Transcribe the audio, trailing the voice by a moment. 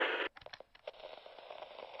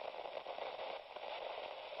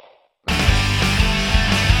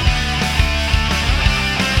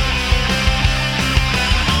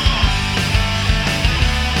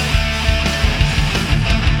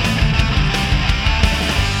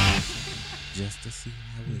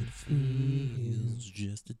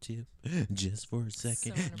tip just for a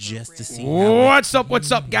second, So just to see What's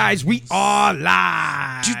up, guys? We are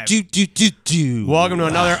live. Welcome to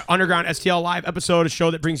another Underground STL Live episode, a show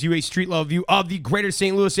that brings you a street level view of the greater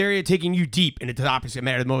St. Louis area, taking you deep into the topics that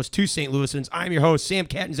matter the most to St. Louisans. I'm your host, Sam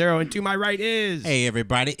Catanzaro, and to my right is... Hey,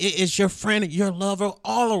 everybody. It is your friend, your lover,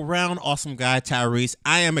 all around awesome guy, Tyrese.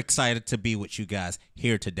 I am excited to be with you guys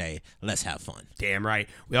here today. Let's have fun. Damn right.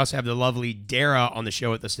 We also have the lovely Dara on the show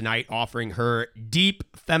with us tonight, offering her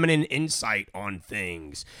deep feminine insight on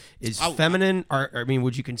things. Is feminine,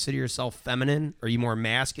 would you consider yourself feminine? Are you more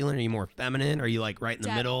masculine? Are you more feminine? Are you like right in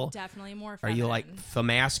the middle? Definitely more feminine. Are you like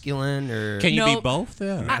femasculine or... Can you be both?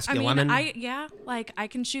 Yeah. Masculine? I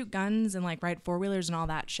can shoot guns and like ride four-wheelers and all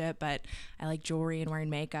that shit, but I like jewelry and wearing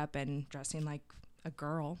makeup and dressing like a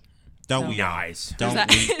girl. Don't we Nice. Don't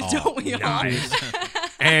we all? Nice.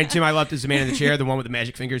 And to my left is the man in the chair, the one with the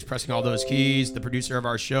magic fingers pressing all those keys, the producer of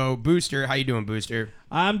our show, Booster. How you doing, Booster?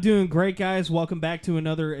 I'm doing great, guys. Welcome back to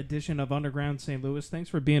another edition of Underground St. Louis. Thanks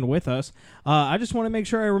for being with us. I just want to make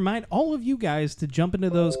sure I remind all of you guys to jump into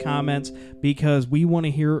those comments because we want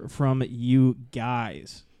to hear from you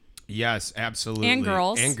guys. Yes, absolutely. And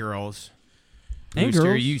girls. And girls. And Booster,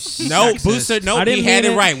 girls. you No, sexist. Booster, no, I he didn't had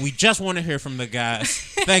mean it it. right. We just want to hear from the guys.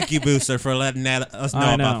 Thank you, Booster, for letting us know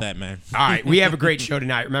I about know. that, man. All right, we have a great show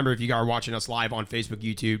tonight. Remember, if you are watching us live on Facebook,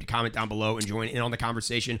 YouTube, to comment down below and join in on the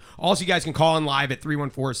conversation. Also, you guys can call in live at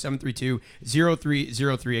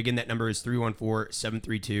 314-732-0303. Again, that number is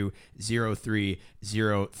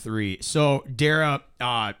 314-732-0303. So, Dara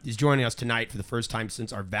is joining us tonight for the first time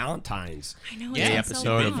since our Valentine's know, Day it's been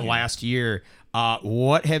so episode of long. last year.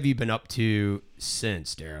 What have you been up to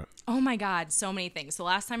since, Dara? Oh my God, so many things. So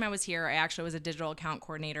last time I was here, I actually was a digital account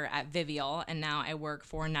coordinator at Vivial, and now I work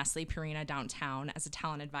for Nestle Purina downtown as a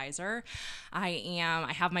talent advisor. I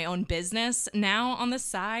have my own business now on the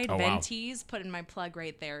side, Oh, wow. Ventees, put in my plug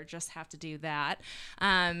right there, just have to do that.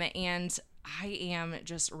 And I am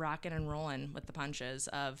just rocking and rolling with the punches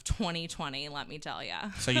of 2020, let me tell you.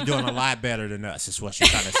 So you're doing a lot better than us, is what you're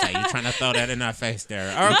trying to say. You're trying to throw that in our face there.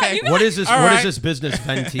 Okay. What is this? All What is right. this business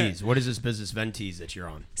Ventees? What is this business Ventees that you're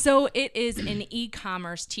on? So it is an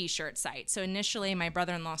e-commerce t-shirt site. So initially my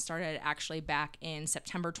brother-in-law started it actually back in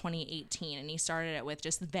September 2018, and he started it with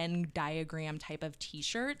just Venn diagram type of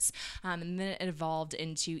t-shirts. And then it evolved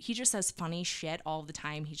into, he just says funny shit all the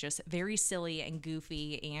time. He's just very silly and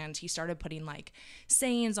goofy, and he started putting like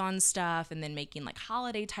sayings on stuff and then making like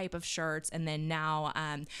holiday type of shirts. And then now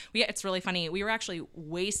it's really funny. We were actually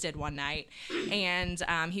wasted one night, and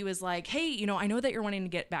he was like, hey, I know that you're wanting to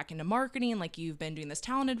get back into marketing. Like, you've been doing this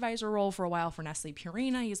talent advisor role for a while for Nestle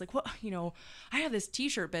Purina. He's like, well, I have this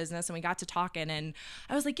t-shirt business. And we got to talking, and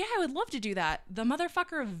I was like, yeah, I would love to do that. The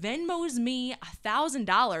motherfucker Venmos me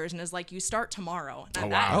 $1,000 and is like, you start tomorrow. Oh,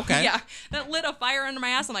 wow. Okay. Yeah, that lit a fire under my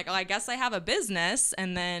ass. I'm like, oh, I guess I have a business.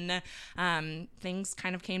 And then things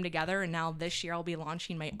kind of came together, and now this year I'll be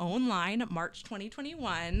launching my own line, March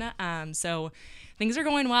 2021. So things are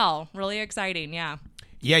going well. Really exciting. Yeah.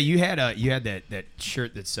 Yeah, you had that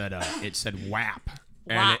shirt that said it said WAP.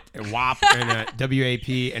 And WAP. WAP and WAP,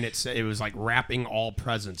 and it was like wrapping all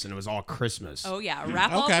presents, and it was all Christmas. Oh yeah,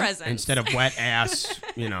 wrap all Okay. presents. Instead of wet ass,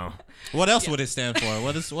 What else would it stand for?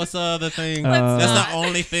 What's the other thing? Let's That's not. the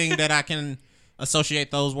only thing that I can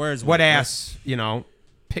associate those words with. wet ass,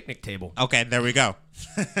 picnic table. Okay, there we go.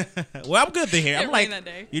 Well, I'm good to hear. It I'm like, rained that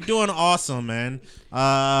day. you're doing awesome, man.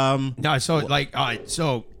 No, so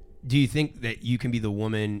so do you think that you can be the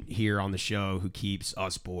woman here on the show who keeps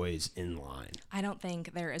us boys in line? I don't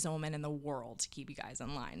think there is a woman in the world to keep you guys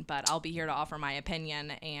in line, but I'll be here to offer my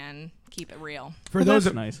opinion and keep it real. For those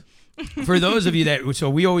That's nice. For those of you that, so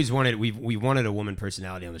we always wanted, we wanted a woman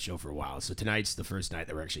personality on the show for a while. So tonight's the first night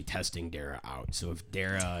that we're actually testing Dara out. So if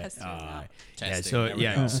Dara, Testing out. Testing, there we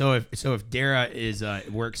go. so if Dara is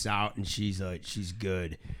works out and she's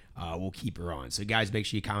good, we'll keep her on. So guys, make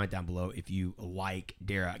sure you comment down below if you like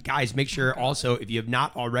Dara. Guys, make sure also, if you have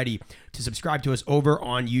not already, to subscribe to us over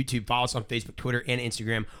on YouTube. Follow us on Facebook, Twitter, and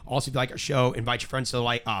Instagram. Also, if you like our show, invite your friends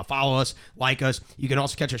to follow us, like us. You can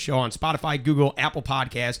also catch our show on Spotify, Google, Apple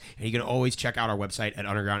Podcasts, and you can always check out our website at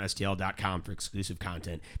undergroundstl.com for exclusive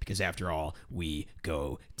content, because after all, we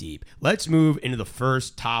go deep. Let's move into the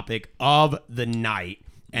first topic of the night,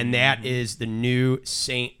 and that is the new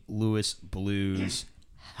St. Louis Blues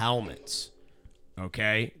helmets.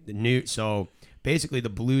 Okay, so basically the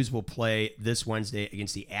Blues will play this Wednesday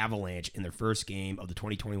against the Avalanche in their first game of the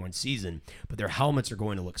 2021 season, but their helmets are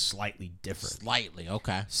going to look slightly different. Slightly,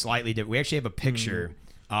 okay. Slightly different. We actually have a picture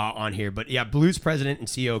on here, but yeah, Blues president and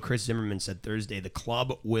CEO Chris Zimmerman said Thursday the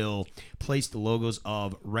club will place the logos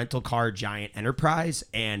of rental car giant Enterprise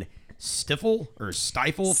and Stifel or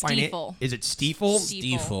Stifel? Stiefel. Is it Stiefel?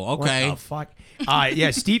 Stiefel. What Okay. the fuck?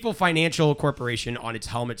 Yeah, Stiefel Financial Corporation on its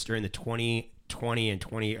helmets during the 2020 and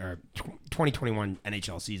 2021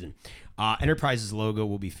 NHL season. Enterprise's logo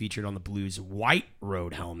will be featured on the Blues' white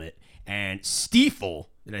road helmet, and Stiefel.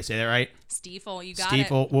 Did I say that right? Stiefel, you got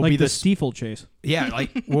Stiefel it. will Like be the the Stiefel chase. yeah,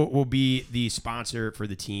 like will be the sponsor for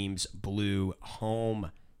the team's blue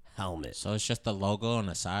home helmet. So it's just the logo on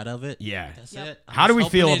the side of it. Yeah. That's Yep. it. I How do was we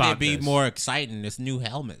feel hoping about it'd be this? more exciting? This new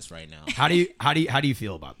helmets right now. How do you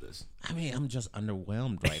feel about this? I mean, I'm just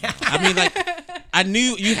underwhelmed right now. I mean, like, I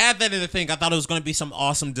knew you had that in the thing. I thought it was going to be some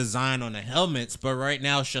awesome design on the helmets, but right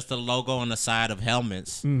now it's just a logo on the side of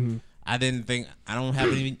helmets. Mm-hmm. I don't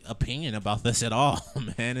have any opinion about this at all,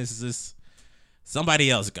 man. It's just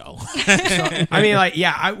somebody else go. I mean, like,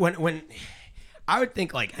 yeah, when I would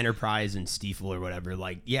think like Enterprise and Stiefel or whatever,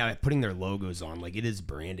 like, yeah, putting their logos on, like, it is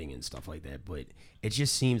branding and stuff like that, but it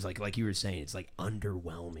just seems like you were saying, it's like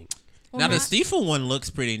underwhelming. Now the Stiefel one looks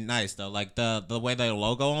pretty nice though, like the way the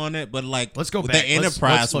logo on it. But like, Let's go with back. the Let's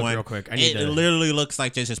Enterprise look one, real quick. I need it to- literally looks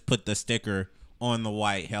like they just put the sticker on the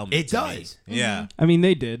white helmet. It to me. does. Yeah. I mean,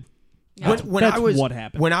 they did. When That's I was what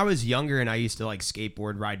happened. when I was younger and I used to like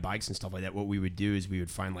skateboard, ride bikes and stuff like that, what we would do is we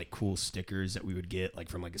would find like cool stickers that we would get like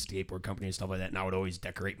from like a skateboard company and stuff like that, and I would always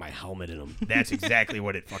decorate my helmet in them. That's exactly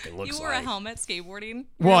what it fucking looks You wore like. a helmet skateboarding? You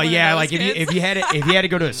Well, were one of yeah, those like kids? if you had to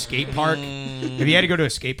go to a skate park, if you had to go to a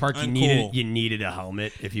skate park, you Uncool. needed a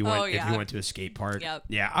helmet if you went Oh, if yeah. you went to a skate park. Yep.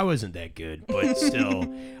 Yeah, I wasn't that good, but still.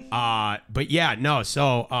 But yeah, no.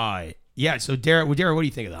 So yeah. So Dara, what do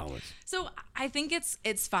you think of the helmets? So I think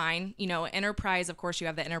it's fine. You know, Enterprise, of course, you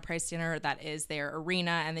have the Enterprise Center that is their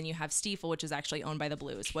arena, and then you have Stiefel, which is actually owned by the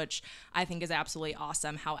Blues, which I think is absolutely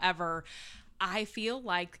awesome. However, I feel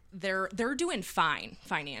like they're doing fine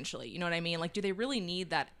financially. You know what I mean? Like, do they really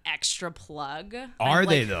need that extra plug? Are Like,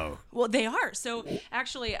 they though? Well, they are. So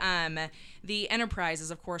actually, the Enterprise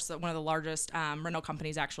is, of course, one of the largest rental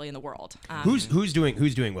companies actually in the world. Who's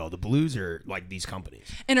doing well? The Blues or like these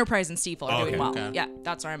companies? Enterprise and Stiefel are doing Okay, well. okay. Yeah,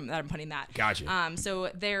 that's where I'm putting that. Gotcha. So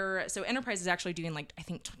Enterprise is actually doing like I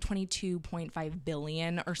think 22.5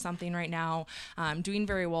 billion or something right now, doing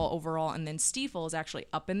very well overall. And then Stiefel is actually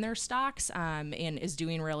up in their stocks and is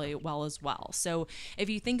doing really well as well. So if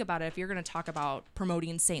you think about it, if you're going to talk about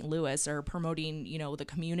promoting St. Louis or promoting the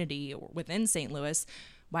community within St. Louis,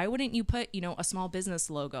 why wouldn't you put, a small business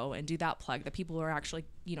logo and do that plug that people are actually,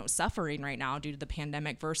 suffering right now due to the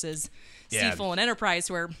pandemic versus Yeah. Stiefel and Enterprise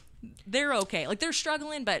where they're okay. Like they're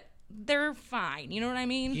struggling, but they're fine. You know what I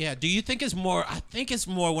mean? Yeah. Do you think it's more? I think it's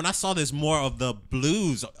more. When I saw this, more of the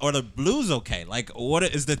Blues or the Blues. Okay, like what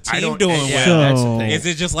is the team doing Yeah, well? that's the So- thing. Is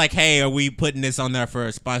it just like, hey, are we putting this on there for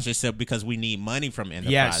a sponsorship because we need money from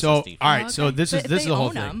Enterprise? Yeah, so and Stiefel? all right, so Okay. this is But this is they the whole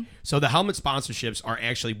own thing. 'em. So the helmet sponsorships are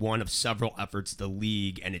actually one of several efforts the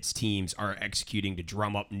league and its teams are executing to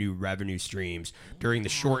drum up new revenue streams during the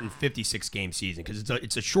shortened 56 game season because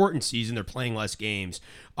it's a shortened season. They're playing less games.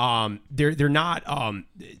 They're not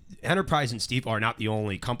Enterprise and Stiefel are not the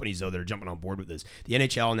only companies though that are jumping on board with this. The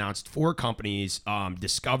NHL announced 4 companies: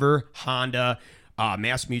 Discover, Honda,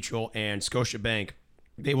 Mass Mutual, and Scotiabank.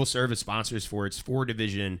 They will serve as sponsors for its 4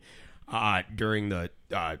 division during the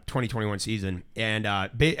 2021 season. And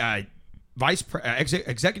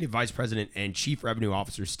Executive Vice President and Chief Revenue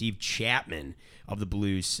Officer Steve Chapman of the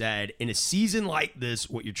Blues said, in a season like this,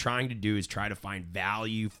 what you're trying to do is try to find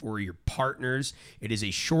value for your partners. It is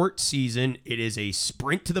a short season. It is a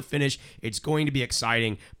sprint to the finish. It's going to be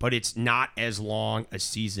exciting, but it's not as long a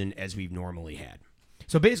season as we've normally had.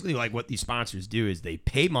 So basically, like what these sponsors do is they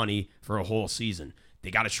pay money for a whole season.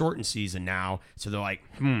 They got a shortened season now, so they're like,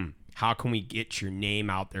 how can we get your name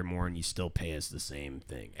out there more and you still pay us the same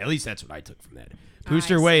thing? At least that's what I took from that.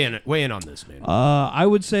 Booster, weigh in on this, man. I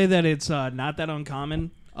would say that it's not that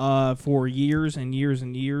uncommon. For years and years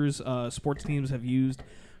and years, sports teams have used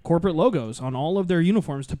corporate logos on all of their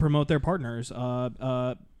uniforms to promote their partners.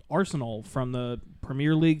 Arsenal from the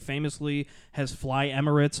Premier League famously has Fly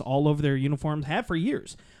Emirates all over their uniforms, have for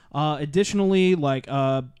years. Additionally, like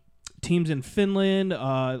teams in Finland,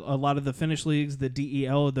 a lot of the Finnish leagues, the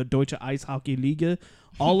DEL, the Deutsche Eishockey Liga,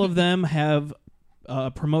 all of them have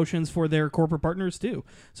promotions for their corporate partners too.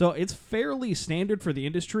 So it's fairly standard for the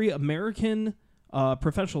industry. American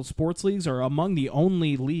professional sports leagues are among the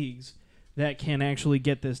only leagues that can actually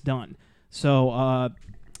get this done. So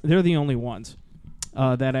they're the only ones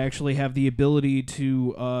that actually have the ability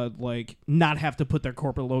to not have to put their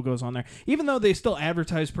corporate logos on there, even though they still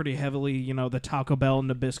advertise pretty heavily. The Taco Bell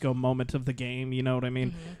Nabisco moment of the game. You know what I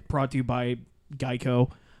mean? Brought to you by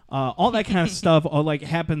Geico. All that kind of stuff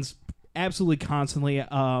happens absolutely constantly.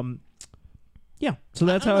 Yeah, so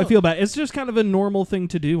that's how I feel about it. It's just kind of a normal thing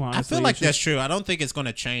to do, honestly. I feel like It's that's just- true. I don't think it's going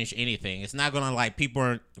to change anything. It's not going to like people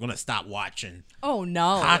aren't going to stop watching Oh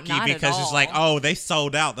no, hockey not because at it's all. like, oh, they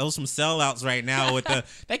sold out. Those some sellouts right now with the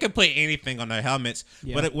they can put anything on their helmets.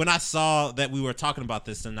 Yeah. But when I saw that we were talking about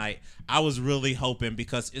this tonight, I was really hoping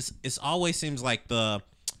because it's always seems like the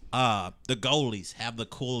goalies have the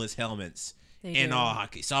coolest helmets They in do. all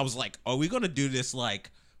hockey. So I was like, are we going to do this like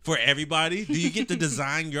for everybody? Do you get to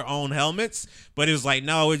design your own helmets? But it was like,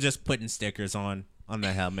 no, we're just putting stickers on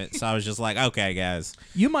the helmet. So I was just like, okay, guys.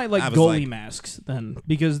 You might like I was goalie like- masks then,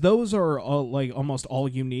 because those are all, like almost all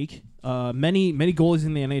unique. Many goalies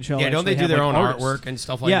in the NHL. Yeah, don't they actually do have, their like, own artists. artwork and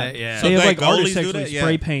stuff like Yeah, that? Yeah. So they have they like artists goalies do actually that? Yeah.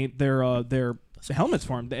 spray paint their helmets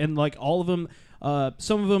for them, and like all of them.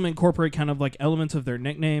 Some of them incorporate kind of like elements of their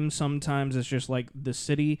nicknames. Sometimes it's just like the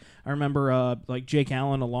city. I remember like Jake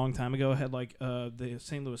Allen a long time ago had like the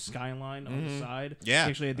St. Louis skyline on the side. Yeah, He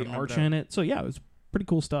actually had I the remember arch that. in it. So yeah, it was pretty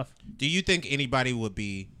cool stuff. Do you think anybody would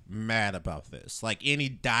be mad about this? Like any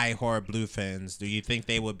diehard Blue fans, do you think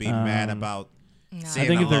they would be mad about seeing I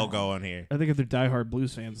think the if they're- logo on here? I think if they're diehard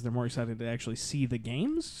Blues fans, they're more excited to actually see the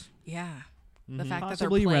games. Yeah. The fact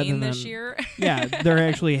Possibly that they're rather playing this than- year. Yeah, they're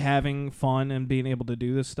actually having fun and being able to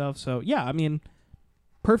do this stuff. So yeah, I mean,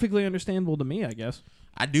 perfectly understandable to me, I guess.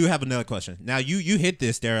 I do have another question. Now you hit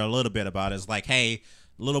this there a little bit about it. It's like, hey,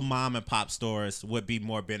 little mom and pop stores would be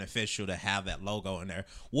more beneficial to have that logo in there.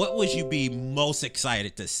 What would you be most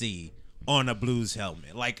excited to see on a Blues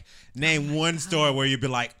helmet? Like, name one store where you'd be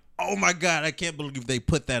like, oh my God, I can't believe they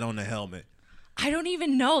put that on the helmet. I don't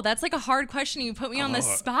even know. That's like a hard question. You put me on the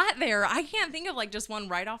spot there. I can't think of like just one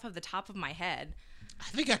right off of the top of my head. I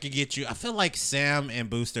think I could get you. I feel like Sam and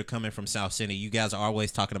Booster coming from South City, you guys are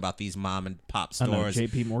always talking about these mom and pop I don't know, stores.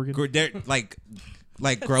 J.P. Morgan. They're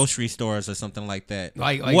like grocery stores or something like that.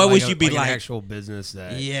 Like what would you be an like? actual business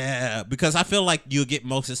that? Yeah, because I feel like you'll get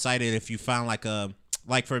most excited if you found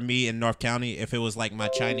like for me in North County, if it was like my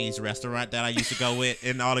Chinese restaurant that I used to go with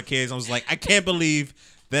and all the kids, I was like, I can't believe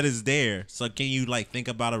that is there. So can you like think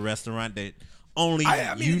about a restaurant that only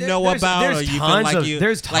I mean, you there- know there's- about, there's or you feel tons like of- you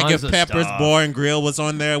there's like tons if of Pepper's stuff. Bar and Grill was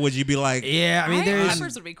on there, would you be like, Yeah, I mean, there's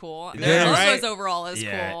Peppers would be cool. there's- Those right? overall is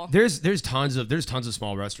cool. There's tons of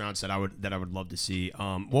small restaurants that I would love to see.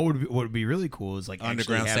 What would be really cool is like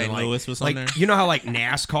Underground actually having, St. Louis was on like there? you know how like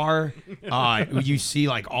NASCAR, you see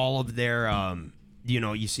like all of their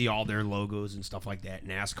you see all their logos and stuff like that,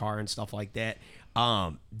 NASCAR and stuff like that.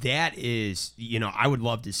 That is, I would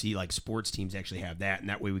love to see like sports teams actually have that, and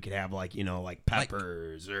that way we could have like like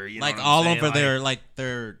Peppers or like know what I'm all saying? over like,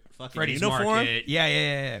 their fucking Freddy's uniform? Market.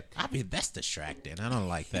 Yeah. I mean, that's distracting. I don't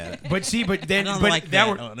like that. But see, but then I don't but like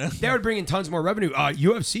that that. would that would bring in tons more revenue.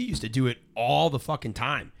 UFC used to do it all the fucking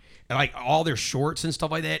time. And like all their shorts and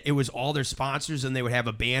stuff like that, it was all their sponsors, and they would have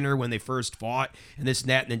a banner when they first fought, and this and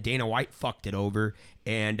that. And then Dana White fucked it over.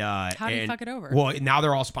 And How did he fuck it over? Well, now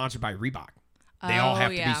they're all sponsored by Reebok. They all Oh, have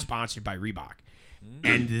to yeah. be sponsored by Reebok,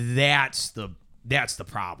 and that's the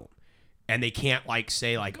problem. And they can't like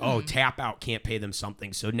say like, oh, Tap Out can't pay them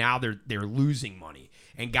something, so now they're losing money.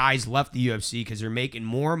 And guys left the UFC because they're making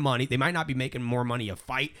more money. They might not be making more money a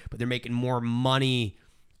fight, but they're making more money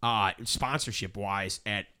sponsorship wise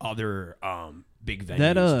at other big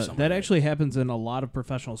venues. or something That like actually happens in a lot of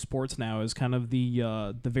professional sports now. Is kind of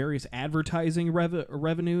the various advertising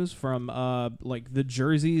revenues from like the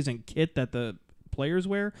jerseys and kit that the players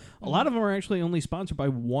wear. A lot of them are actually only sponsored by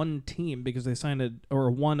one team because they signed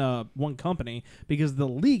one company, because the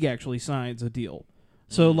league actually signs a deal.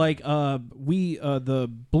 So like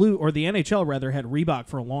the Blue, or the NHL rather, had Reebok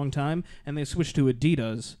for a long time, and they switched to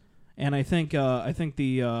Adidas. And I think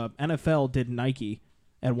the NFL did Nike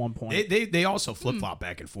at one point. They also flip flop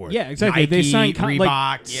back and forth. Yeah, exactly. They Nike, signed Reebok,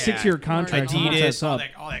 like yeah. 6-year contracts. and Adidas, that's all up.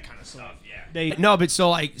 that kind of stuff. Yeah. They- No, but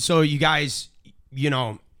so you guys,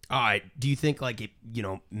 do you think like it,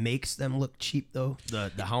 makes them look cheap though?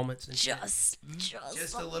 The helmets and shit? Just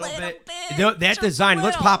Just a little bit. That design.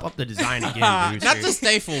 Let's pop up the design again. Not Booster. the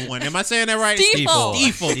Staple one. Am I saying that right? Stiefel.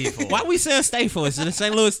 Stiefel. Why we saying Staple? Is it the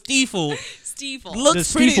St. Louis Stiefel? Stiefel.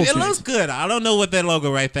 Looks The pretty. Stiefel It team. looks good. I don't know what that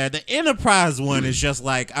logo right there. The Enterprise one is just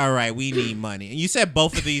like, all right, we need money. And you said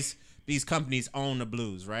both of these companies own the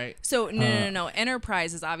Blues, right? So no.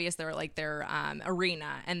 Enterprise is obvious. They're like their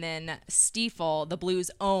arena, and then Stiefel, the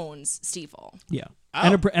Blues owns Stiefel. Yeah.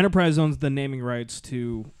 Oh. Enterprise owns the naming rights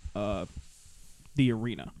to the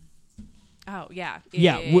arena. Oh yeah.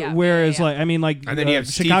 Whereas like I mean like And then you have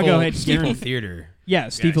Chicago had Stiefel guaranteed- Theater. Yeah,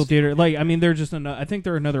 Stiefel Stiefel. Theater. Like, I mean, they're just I think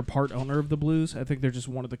they're another part owner of the Blues. I think they're just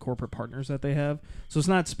one of the corporate partners that they have. So it's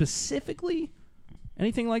not specifically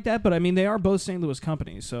anything like that. But I mean, they are both St. Louis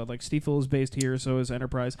companies. So like Stiefel is based here, so is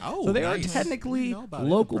Enterprise. Oh, so they nice. are technically I know about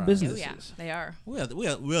local Enterprise. Oh, businesses. yeah, they are.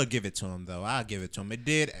 We'll give it to him though. I'll give it to him. It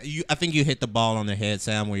did. I think you hit the ball on the head,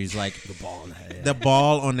 Sam. Where he's like The ball in the head. the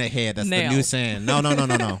ball on the head. That's Nail. the new saying. No.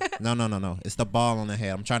 It's the ball on the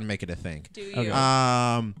head. I'm trying to make it a thing. Do you?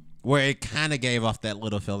 Okay. Where it kind of gave off that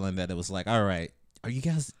little feeling that it was like, all right, are you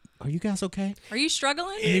guys okay? Are you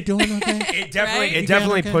struggling? Are you doing okay? It definitely Right? it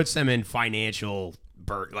definitely Okay. puts them in financial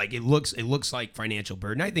burden. Like it looks like financial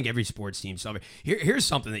burden. I think every sports team suffers. Here's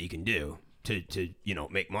something that you can do to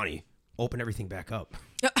make money. Open everything back up.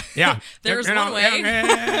 Yeah, There's You know, one way.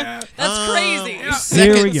 yeah. That's crazy.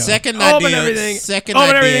 Here we go. Second Open idea. everything. Second Open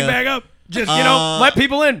idea. everything back up. Just let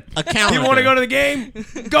people in. a calendar. People want to go to the game?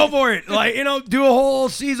 Go for it. Like do a whole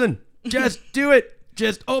season. Just do it.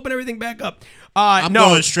 Just open everything back up. I'm no,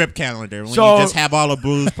 going strip calendar. When So- you just have all the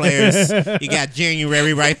Blues players, you got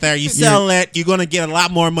January right there. You sell that, you're going to get a lot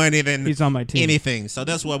more money than He's on my team. anything. So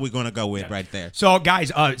that's what we're going to go with right there. So, guys,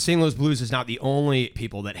 St. Louis Blues is not the only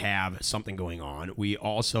people that have something going on. We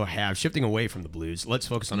also have, shifting away from the Blues, let's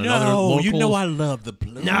focus on another local... you know I love the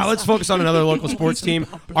Blues. Now, let's focus on another local sports team,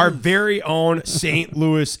 our very own St.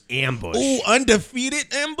 Louis Ambush. Ooh,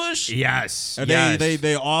 undefeated ambush? Yes. Are yes.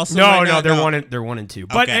 they awesome? No, right no, now? they're 1 and 2.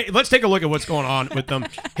 But Okay. hey, let's take a look at what's going on with them.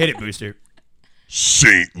 Hit it, Booster.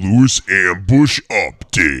 St. Louis Ambush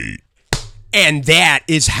Update. And that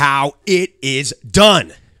is how it is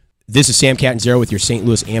done. This is Sam Cat and Zero with your St.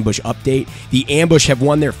 Louis Ambush update. The Ambush have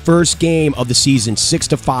won their first game of the season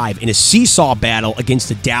 6-5 in a seesaw battle against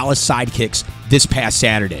the Dallas Sidekicks this past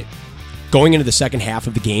Saturday. Going into the second half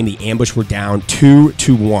of the game, the Ambush were down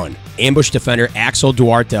 2-1. Ambush defender Axel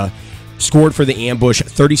Duarte scored for the Ambush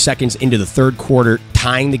 30 seconds into the third quarter,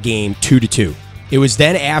 tying the game 2-2. It was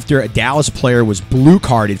then after a Dallas player was blue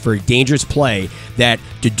carded for a dangerous play that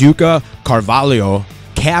Duduca Carvalho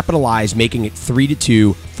capitalized, making it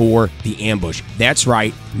 3-2 for the Ambush. That's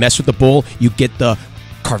right. Mess with the bull, you get the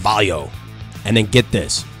Carvalho. And then get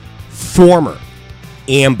this. Former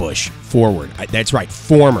Ambush forward. That's right.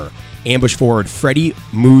 Former Ambush forward Freddie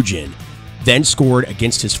Mugin then scored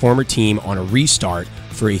against his former team on a restart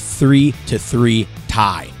for a 3-3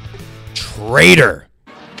 tie. Traitor.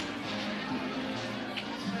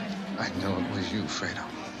 I know it was you, Fredo.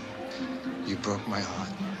 You broke my heart.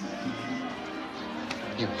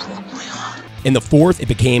 You broke my heart. In the fourth, it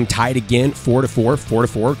became tied again,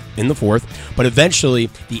 4-4 in the fourth. But eventually,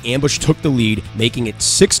 the Ambush took the lead, making it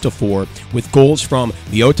 6-4 with goals from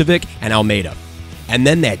Miotovic and Almeida. And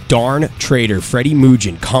then that darn traitor, Freddie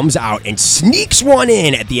Mugin, comes out and sneaks one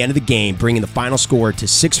in at the end of the game, bringing the final score to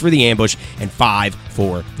 6 for the Ambush and 5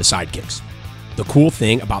 for the Sidekicks. The cool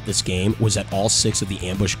thing about this game was that all 6 of the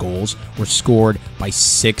Ambush goals were scored by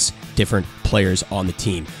 6 different players on the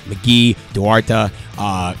team. McGee, Duarte,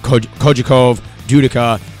 Kojakov,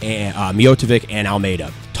 Dudica, and Miotovic, and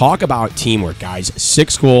Almeida. Talk about teamwork, guys.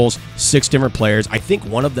 6 goals, 6 different players. I think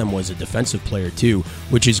one of them was a defensive player too,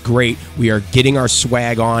 which is great. We are getting our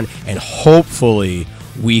swag on, and hopefully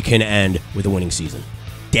we can end with a winning season.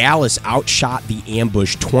 Dallas outshot the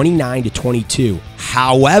Ambush 29-22.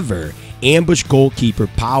 However, Ambush goalkeeper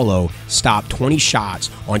Paolo stopped 20 shots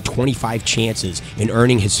on 25 chances in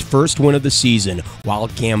earning his first win of the season, while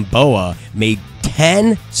Gamboa made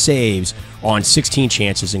 10 saves on 16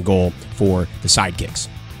 chances in goal for the Sidekicks.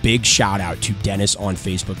 Big shout out to Dennis on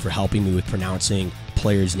Facebook for helping me with pronouncing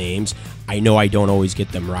players' names. I know I don't always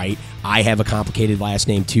get them right. I have a complicated last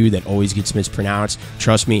name too that always gets mispronounced.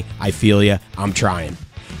 Trust me, I feel ya. I'm trying.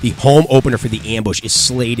 The home opener for the Ambush is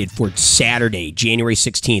slated for Saturday, January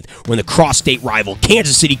 16th, when the cross-state rival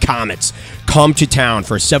Kansas City Comets come to town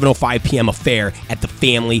for a 7:05 p.m. affair at the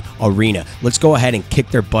Family Arena. Let's go ahead and kick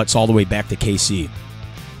their butts all the way back to KC.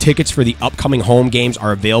 Tickets for the upcoming home games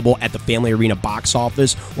are available at the Family Arena box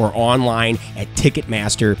office or online at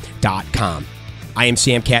Ticketmaster.com. I am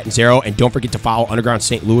Sam Catanzaro, and don't forget to follow Underground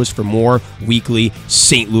St. Louis for more weekly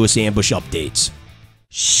St. Louis Ambush updates.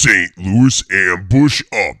 St. Louis Ambush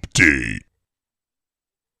Update.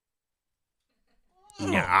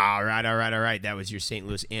 Yeah, all right. That was your St.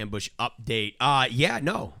 Louis Ambush update.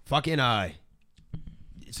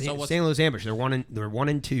 So what's- St. Louis Ambush. They're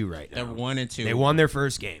 1-2 right now. They're 1-2. They won their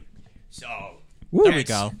first game. So There we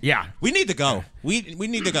go. Yeah. We need to go. We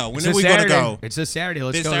need to go. When It's are this we going to Saturday. go? It's this Saturday.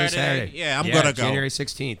 Let's This go this Saturday? Saturday. Yeah, I'm gonna go. January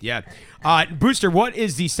 16th. Yeah. Booster, what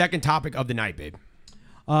is the second topic of the night, babe?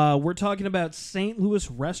 We're talking about St. Louis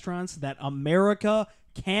restaurants that America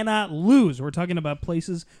cannot lose. We're talking about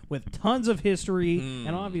places with tons of history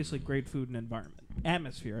and obviously great food and environment.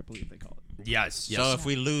 Atmosphere, I believe they call it. Yes. So if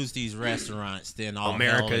we lose these restaurants, then all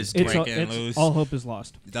America's hell is It's all, breaking it's, loose. all hope is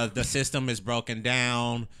lost. The system is broken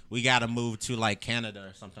down. We got to move to like Canada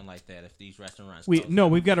or something like that if these restaurants. close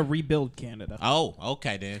down. We've got to rebuild Canada. Oh,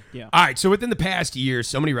 okay then. Yeah. All right, so within the past year,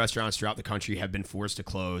 so many restaurants throughout the country have been forced to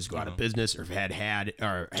close, go out of business, or have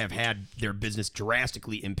had their business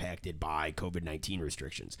drastically impacted by COVID-19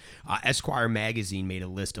 restrictions. Esquire magazine made a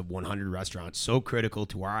list of 100 restaurants so critical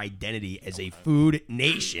to our identity as a food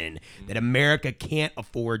nation that America can't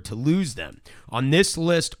afford to lose them. On this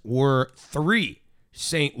list were 3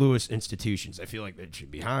 St. Louis institutions. I feel like that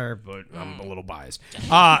should be higher, but I'm a little biased.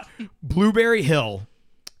 Blueberry Hill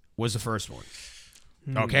was the first one.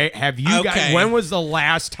 Okay, have you guys? Okay. When was the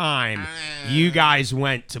last time you guys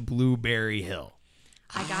went to Blueberry Hill?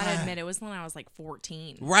 I gotta admit, it was when I was like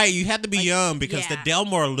 14. Right, you have to be young because the yeah.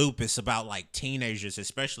 Delmore Loop is about like teenagers,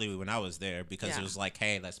 especially when I was there, because Yeah. it was like,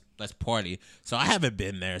 hey, let's party. So I haven't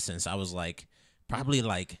been there since I was like probably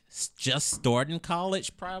like just starting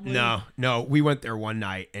college, probably. No, we went there one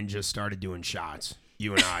night and just started doing shots.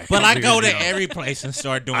 You and I. But I go to Blueberry Hill. every place and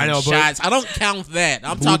start doing I know, but- shots. I don't count that.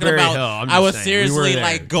 I'm Blueberry talking about. Hill, I'm I just was saying, we were seriously there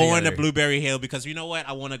like going together. to Blueberry Hill because you know what?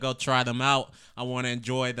 I want to go try them out. I want to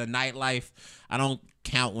enjoy the nightlife. I don't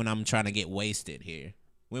count when I'm trying to get wasted here.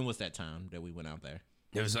 When was that time that we went out there?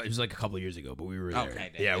 It was like a couple of years ago, but we were there. Okay,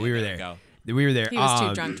 yeah, then we were there there. we go. We were there. He was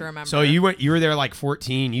too drunk to remember. So you were there like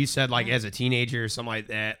 14. You said like as a teenager or something like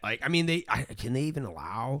that. Like I mean, can they even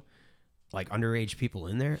allow like underage people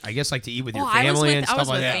in there? I guess like to eat with your family and stuff I was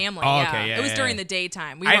like with that. family. Oh, Yeah. okay, yeah, It was yeah, during yeah. the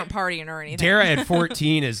daytime. We I- weren't partying or anything. Dara at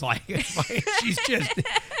 14 is like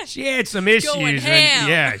she had some issues. Going When, ham.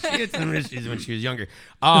 yeah, she had some issues when she was younger.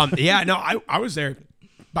 Yeah, no, I was there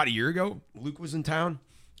about a year ago. Luke was in town,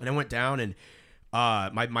 and I went down, and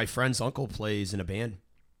my friend's uncle plays in a band.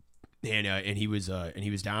 And he was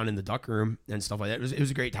down in the duck room and stuff like that. It was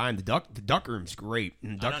a great time. The duck room's great,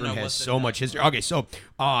 and the I duck don't room know has what's the so duck much history. room. Okay, so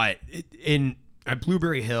at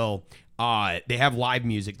Blueberry Hill, they have live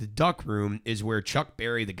music. The duck room is where Chuck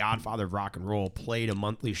Berry, the godfather of rock and roll, played a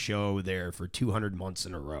monthly show there for 200 months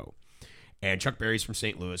in a row. And Chuck Berry's from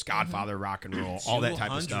St. Louis, godfather of rock and roll, all that type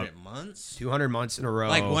of stuff. 200 months? 200 months in a row.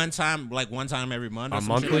 Like one time every month. Or A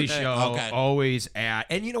some shit monthly like that? show, Okay. always at,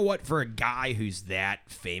 and you know what? For a guy who's that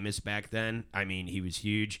famous back then, I mean, he was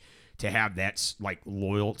huge. To have that like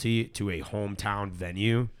loyalty to a hometown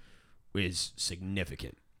venue is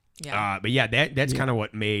significant. Yeah. But yeah, that's kind of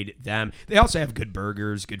what made them. They also have good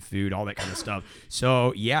burgers, good food, all that kind of stuff.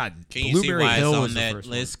 So yeah, Can you Blueberry see why Hill it's was on the that first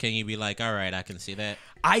list? Can you be like, all right, I can see that? one.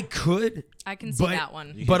 I could, I can see but- that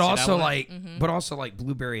one. You but can see that also one? like, but also like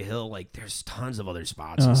Blueberry Hill, like there's tons of other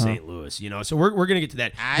spots in St. Louis, you know. So we're gonna get to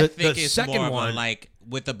that. I think the it's second more of one, a, like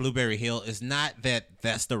with the Blueberry Hill. It's not that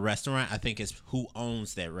that's the restaurant. I think it's who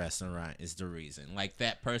owns that restaurant is the reason. Like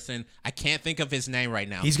that person, I can't think of his name right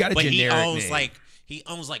now. He's got a but generic he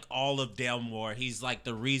owns like all of Delmore. He's like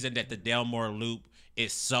the reason that the Delmore Loop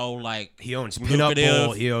is so like he owns Peanut lucrative.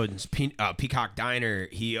 Bowl. He owns Peacock Diner.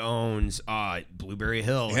 He owns Blueberry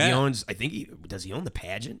Hill. He Yeah. owns. I think does he own the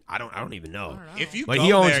pageant? I don't even know. If you But go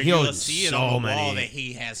he owns- there, he you'll owns see it so on the many. wall that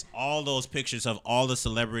he has all those pictures of all the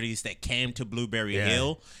celebrities that came to Blueberry Yeah.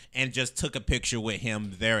 Hill and just took a picture with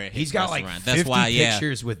him there at his He's got restaurant. like That's 50 why, yeah.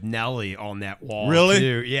 pictures with Nelly on that wall. Really?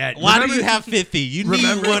 Too. Yeah. Why do Remember- you have 50? You need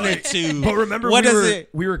Remember, one or like- two. But remember, what we is were it?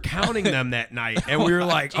 we were counting them that night, and we were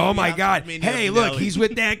like, "Oh my how god! many Hey, of look, Nelly? he's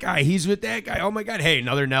with that guy. He's with that guy. Oh my god! Hey,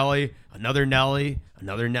 another Nelly, another Nelly,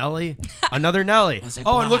 another Nelly, another Nelly. like,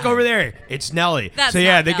 Oh, and look why? over there, it's Nelly. That's so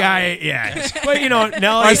yeah, not the guy, Nelly. yeah. But you know,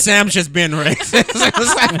 Nelly. Or Sam's just been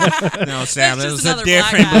racist. No, Sam, That's this just is a another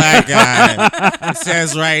different black black guy. It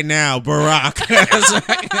says right now, Barack.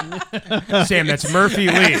 Sam, that's Murphy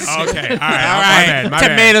Lee. Okay, all right, All my right. bad, my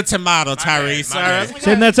bad. Tomato, Tyrese. my bad. All right.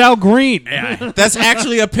 And that's Al Green. Yeah. That's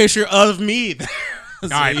actually a picture of me. All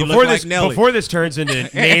right, you before look this like Nelly. before this turns into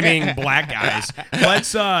naming black guys,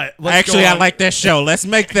 let's Actually, go I on. like that show. Let's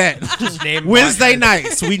make that name Wednesday black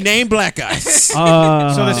nights. We name black guys.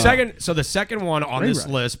 So the second one on this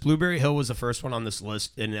list, Blueberry Hill was the first one on this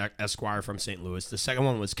list in Esquire from St. Louis. The second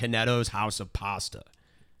one was Canetto's House of Pasta,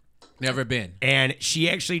 Never been. and she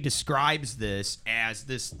actually describes this as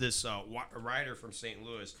this writer from St.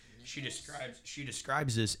 Louis. She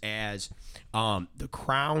describes this as the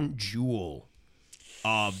crown jewel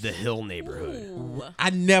of the Hill neighborhood. Ooh. I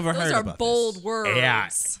never Those heard are about bold this. words. Yeah.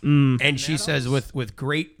 And she says with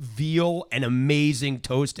great veal and amazing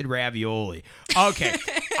toasted ravioli. Okay.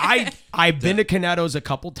 I've been to Canetto's a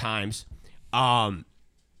couple times. I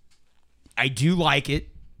do like it.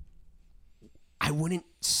 I wouldn't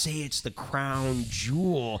say it's the crown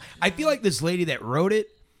jewel. I feel like this lady that wrote it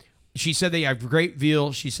She said they have great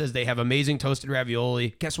veal. She says they have amazing toasted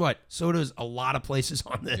ravioli. Guess what? So does a lot of places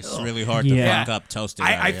on the It's hill. really hard to Yeah. fuck up toasted.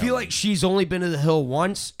 I feel like she's only been to the hill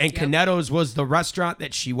once, and Canetto's was the restaurant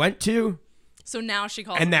that she went to. So now she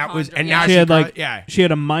calls And it that was- Conjure. and Yeah. now She had like yeah. she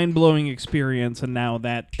had a mind-blowing experience, and now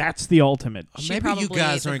that's the ultimate. She maybe you probably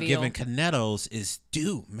guys ate the aren't veal. giving Canetto's is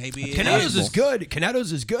due. Maybe it Canetto's is good.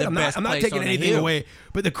 Canetto's is good. The I'm best not place taking on the anything hill. away.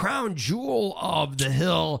 But the crown jewel of the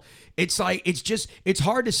hill, it's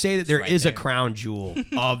hard to say that there is a crown jewel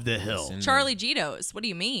of the hill. Charlie Gito's. What do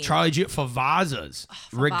you mean? Charlie Favazza's,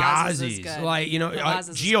 Favazza's is Regazzi's, good. like Favazza's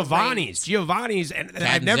is Giovanni's, and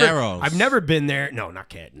Catanzaro's. I've never been there. No, not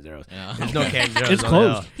Catanzaro's. There's no Catanzaro's. It's on the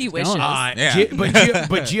closed. hill. He wishes. Yeah.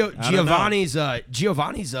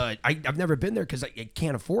 Giovanni's, I've never been there because I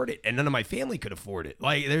can't afford it, and none of my family could afford it.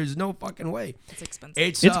 Like, there's no fucking way. It's expensive.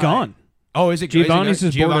 It's gone. Oh, is it? Giovanni's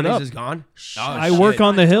is boarded Giovanni's up. is gone. Oh, I shit. work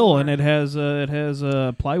on the hill, and it has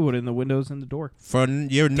plywood in the windows and the door. For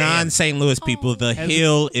your non-St. Louis people, the Has-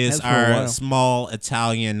 Hill is has for a our while. small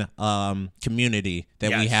Italian community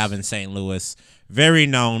that we Yes. have in St. Louis. Very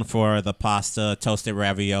known for the pasta, toasted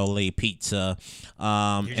ravioli, pizza, You're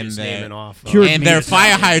and just their naming off. Cured and meat their is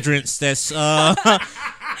fire hydrants that's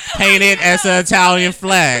painted as an Italian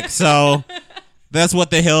flag. So that's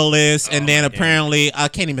what the Hill is. And then apparently, I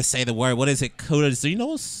can't even say the word. What is it?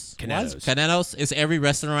 Codazzinos? Canetto's. Canetto's. Is every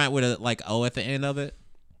restaurant with a like O at the end of it?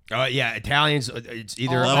 Yeah, Italians. It's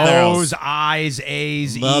either Love their O's, I's,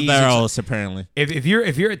 A's, Love E's. their It's- O's, apparently. If you're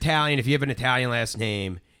Italian, if you have an Italian last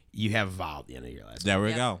name, you have a vowel at the end of your last name. There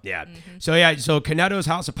we go. Yeah. So Canetto's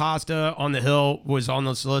House of Pasta on the Hill was on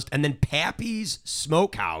this list, and then Pappy's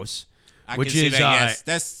Smokehouse, I which can see is that, yes.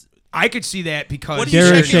 That's I could see that because what are you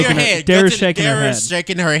Dara's shaking your shaking her- head? Dara's Go to- shaking her Dara's head.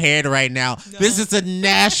 shaking her head right now. This is a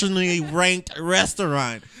nationally ranked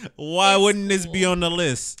restaurant. Why wouldn't this be on the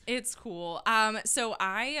list? It's cool. So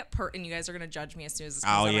and you guys are gonna judge me as soon as this Oh,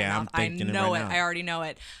 comes out of my yeah, I'm mouth. thinking I it know right it. now. I already know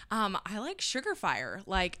it. I like Sugar Fire,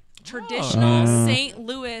 like traditional St.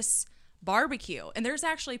 Louis barbecue. And there's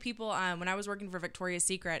actually people, when I was working for Victoria's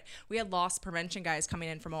Secret, we had loss prevention guys coming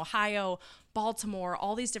in from Ohio, Baltimore,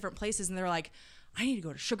 all these different places, and they're like, I need to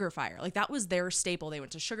go to Sugar Fire. Like, that was their staple. They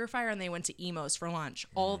went to Sugar Fire and they went to Emo's for lunch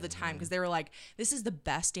all the time because they were like, this is the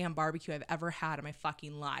best damn barbecue I've ever had in my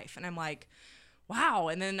fucking life. And I'm like, wow.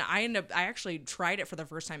 And then I actually tried it for the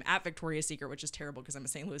first time at Victoria's Secret, which is terrible because I'm a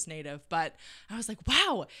St. Louis native. But I was like,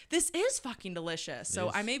 wow, this is fucking delicious.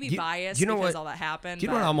 So I may be biased because all that happened. Do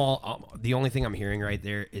you know but- what the only thing I'm hearing right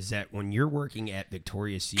there is that when you're working at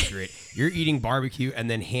Victoria's Secret, you're eating barbecue and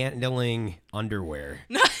then handling underwear.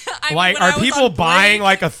 I mean, Like, when I are was people on buying break-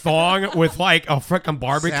 like a thong with like a freaking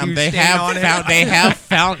barbecue Sam, they stand have on it? they have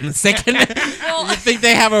fountains. They can, you think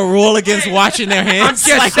they have a rule against washing their hands? I'm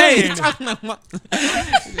just Like, what are you saying. talking about?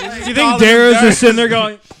 Do you think Dara's just sitting there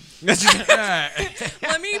going?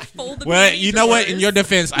 Let me fold the Well, panties you know what? In first. your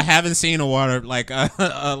defense, I haven't seen a water like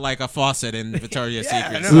a faucet in Victoria's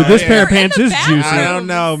Secret. no, so Ooh, this yeah. pair of pants in is the juicy. I don't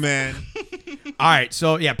know, man. All right,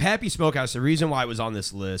 so yeah, Pappy Smokehouse. The reason why it was on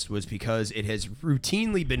this list was because it has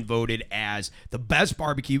routinely been voted as the best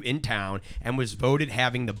barbecue in town and was voted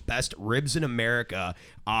having the best ribs in America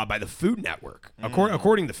by the Food Network,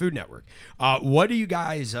 according to the Food Network. What do you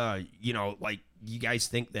guys, you guys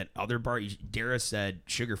think that other Dara said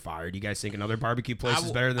Sugar Fire. Do you guys think another barbecue place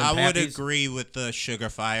is better than I would Pappy's? agree with the Sugar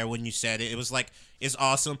Fire when you said it. It was like, it's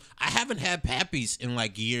awesome. I haven't had Pappy's in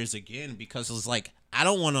like years again because it was like, I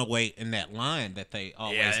don't want to wait in that line that they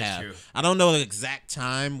always that's have. true. I don't know the exact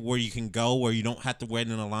time where you can go where you don't have to wait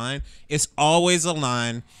in a line. It's always a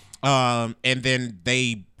line. And then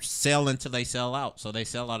they sell until they sell out. So they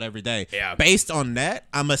sell out every day. Yeah. Based on that,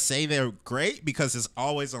 I must say they're great because there's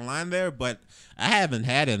always a line there, but I haven't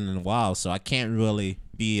had it in a while, so I can't really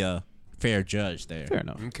be a fair judge there. Fair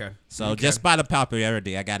enough. Okay. So just by the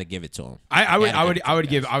popularity, I got to give it to them.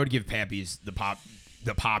 I would give Pappy's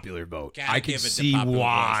the popular vote. Gotta I give can it the see popular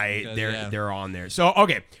why voice because, they're on there. So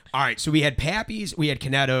okay, all right. So we had Pappy's, we had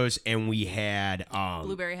Canetto's, and we had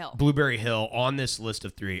Blueberry Hill. Blueberry Hill on this list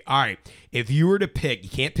of three. All right, if you were to pick, you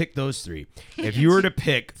can't pick those three. If you were to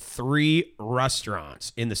pick 3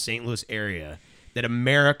 restaurants in the St. Louis area that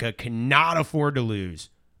America cannot afford to lose,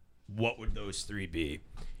 what would those 3 be?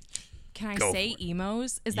 Can I Go say for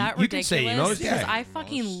emos? Is that you can ridiculous? say emos, yeah. Because I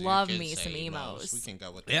fucking love me some emos. We can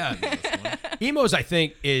go with Yeah. that. Emos, I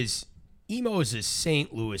think, is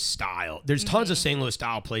St. Louis style. There's tons of St. Louis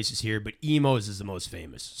style places here, but Emos is the most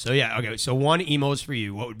famous. So yeah, okay. So 1 Emos for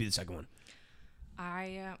you. What would be the second one?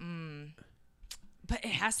 But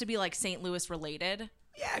it has to be like St. Louis related.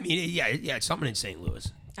 Yeah, I mean, it's something in St.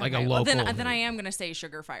 Louis. Like Okay, a well, local. then I am gonna say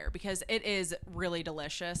Sugar Fire because it is really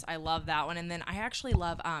delicious. I love that one, and then I actually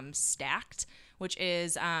love Stacked, which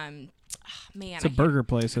is man, It's a burger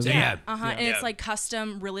place, isn't Yeah. it? and it's like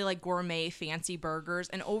custom, really like gourmet, fancy burgers,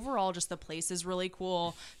 and overall, just the place is really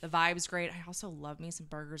cool. The vibe's great. I also love me some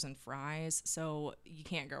burgers and fries, so you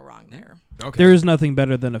can't go wrong there. Okay. There is nothing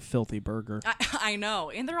better than a filthy burger. I know,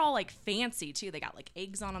 and they're all like fancy too. They got like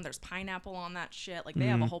eggs on them. There's pineapple on that shit. Like they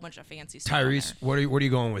have a whole bunch of fancy stuff. on Tyrese, there. what are you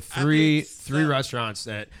going with? I Three think restaurants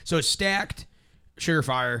that Stacked, Sugar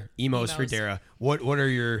Fire, Emos for Emos. Dara. What are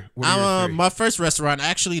your three? My first restaurant I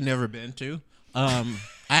actually never been to.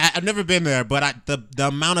 I've never been there, but the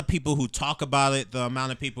amount of people who talk about it, the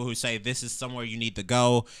amount of people who say this is somewhere you need to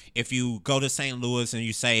go. If you go to St. Louis and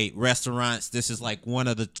you say restaurants, this is like one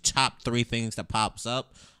of the top 3 things that pops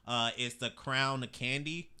up. It's the Crown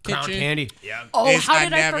Candy Crown Kitchen. Candy. Yeah. Oh, It's- how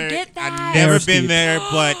did I forget that? I've never Air been Steve. there,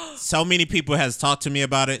 but so many people has talked to me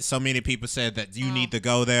about it. So many people said that you need to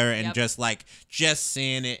go there, and Yep. just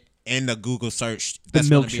seeing it in the Google search, that's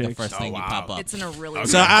going to be the milkshakes. first thing you wow. pop up. It's in a really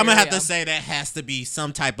So good I'm gonna have area. to say that has to be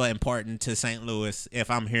some type of important to St. Louis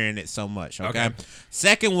if I'm hearing it so much. Okay. Okay.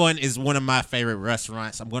 Second one is one of my favorite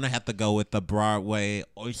restaurants. I'm gonna have to go with the Broadway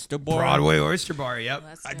Oyster Bar. Broadway Oyster Bar. Yep.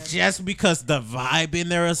 That's good. Just because the vibe in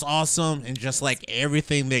there is awesome, and just like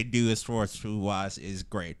everything they do as far as food wise is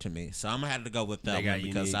great to me. So I'm gonna have to go with that They got one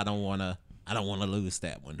because unique. I don't wanna lose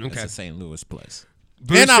that one. It's Okay. a St. Louis place.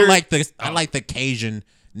 Booster- And I like the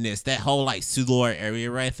Cajun-ness, that whole like Soulard area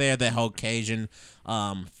right there, that whole Cajun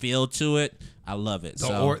feel to it. I love it.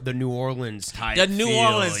 The New Orleans type. The New feel,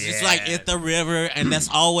 Orleans, it's like yeah. it's the river, and that's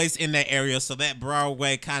always in that area. So that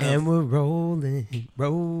Broadway kind of. And we're rolling.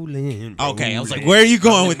 Okay, I was like, where are you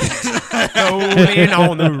going with this? Rolling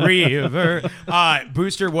on the river.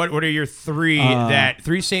 Booster, what are your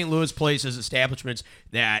three St. Louis places, establishments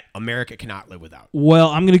that America cannot live without? Well,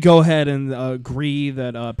 I'm going to go ahead and agree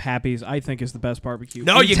that Pappy's, I think, is the best barbecue.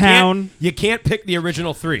 No, in you town. can't. You can't pick the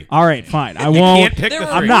original 3. All right, fine. I You won't. can't pick There the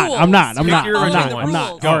were 3. I'm not. I'm not. I'm rules. not. Pick your I'm not. original I'm one.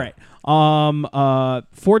 not. Go. All right.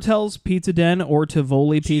 Fortel's Pizza Den or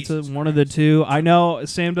Tivoli Pizza, Jesus one of the two. I know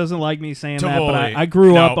Sam doesn't like me saying that, but Tivoli. I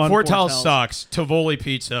grew No, up on Fortel Fortel's. sucks. Tivoli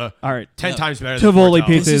Pizza. All right. 10 times better Tivoli than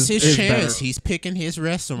Fortel. Pizza This is his is chance. better. He's picking his Yeah,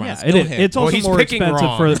 restaurants. it Go is. ahead. It's also Well, he's more picking expensive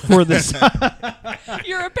wrong. for this.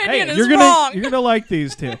 Your Hey, opinion is you're gonna wrong. you're gonna like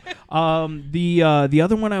these two. The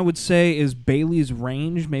other one I would say is Bailey's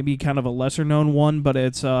Range, maybe kind of a lesser known one, but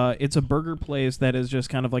it's a burger place that is just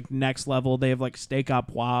kind of like next level. They have like steak au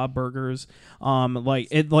pois burgers, like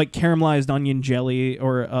caramelized onion jelly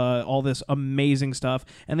or all this amazing stuff,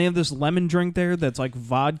 and they have this lemon drink there that's like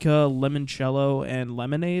vodka, limoncello, and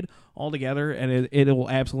lemonade all together, and it will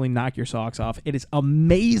absolutely knock your socks off. It is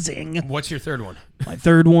amazing. What's your third one? My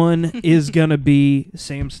third one is gonna be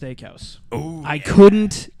Sam's Steakhouse. Ooh, I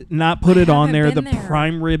couldn't not put it on there. haven't The been there.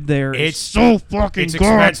 prime rib there is It's so fucking It's good.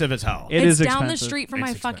 expensive as hell. It it's is down expensive. the street from It's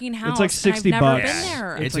my expensive. fucking house. It's like and 60 I've never bucks. been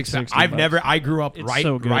there. It's It's like expensive. 60 I've never. I grew up It's right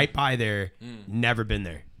so good. right by there. Never been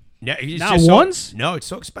there. It's Not just once? No, it's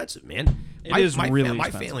so expensive, man. It is really my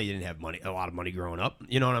expensive. family didn't have a lot of money growing up.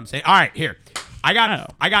 You know what I'm saying? All right, here. I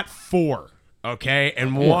got 4. Okay,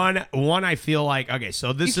 and one I feel like so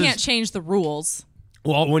You this can't is change the rules.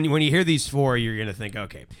 well when you hear these 4, you're gonna think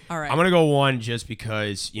okay. All right. I'm gonna go 1 just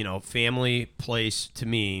because family place to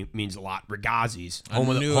me means a lot. Ragazzi's home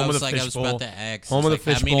of the fishbowl. about to ask. Home of the It's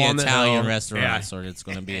like, fishbowl how on many the Italian hill. restaurants or it's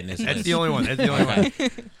going to be in this That's list? the only one. That's the only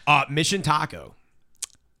one. Mission Taco.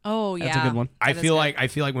 Oh yeah, That's a good one. I That is feel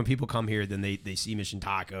good. like when people come here, then they see Mission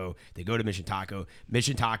Taco. They go to Mission Taco.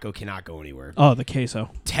 Mission Taco cannot go anywhere. Oh, the queso.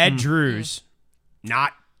 Ted Drew's,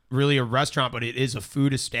 not really a restaurant, but it is a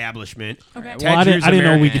food establishment. Okay. Ted Well, I didn't- Drew's I didn't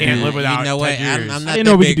know we American could can't do- live without You know what? Ted Drew's. I'm I not didn't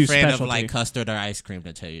the know we could big do fan of specialty. like custard or ice cream,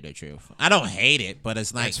 to tell you the truth. I don't hate it, but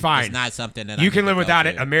it's like It's fine. It's not something that You I can need live to go without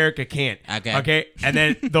it. to. America can't. Okay. And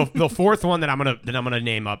then the fourth one that I'm gonna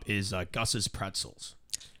name up is Gus's Pretzels.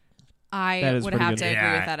 I That is would pretty have good. to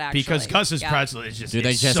agree with that actually. Because Gus's Yep. Pretzel is just Do they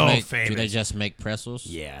it's just so make? famous. Do they just make pretzels?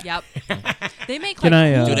 Yeah. Yep. They make Can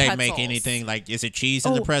like I, cool Do they pretzels. make anything like? Is it cheese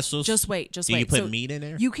in the Oh, pretzels? Just wait. Just Do wait. you put So meat in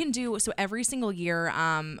there? You can do so every single year.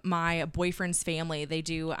 My boyfriend's family they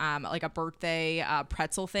do like a birthday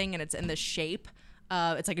pretzel thing, and it's in the shape.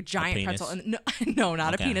 It's like a giant penis? pretzel. And no,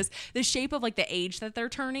 not Okay. a penis. The shape of like the age that they're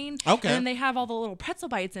turning. Okay. And then they have all the little pretzel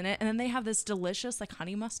bites in it, and then they have this delicious like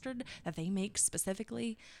honey mustard that they make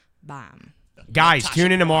specifically. Bam. Guys,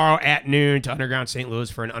 tune in tomorrow at noon to Underground St. Louis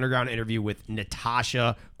for an underground interview with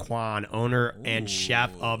Natasha Kwan, owner and chef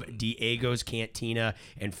of Diego's Cantina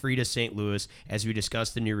and Frida St. Louis, as we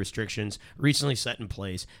discuss the new restrictions recently set in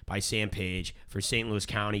place by Sam Page for St. Louis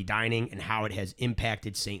County dining and how it has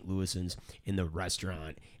impacted St. Louisans in the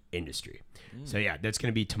restaurant industry. So, yeah, that's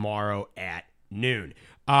going to be tomorrow at noon.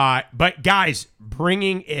 But, guys,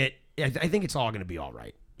 bringing it, I think it's all going to be all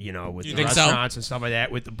right. You know, with the restaurants and stuff like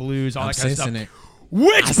that, with the blues, all that kind of stuff.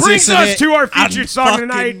 Which brings us to our featured song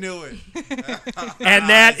tonight. Knew it. And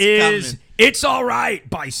that is It's All Right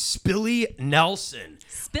by Spilly Nelson.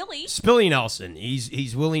 Spilly Nelson.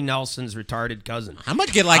 He's Willie Nelson's retarded cousin. I'm going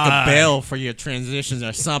to get like a bell for your transitions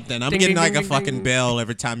or something. I'm ding, getting ding, like ding, a fucking ding. bell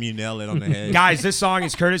every time you nail it on the head. Guys, this song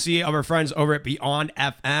is courtesy of our friends over at Beyond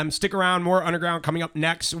FM. Stick around, more Underground coming up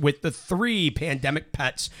next with the 3 pandemic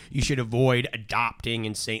pets you should avoid adopting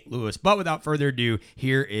in St. Louis. But without further ado,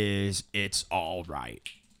 here is It's All Right.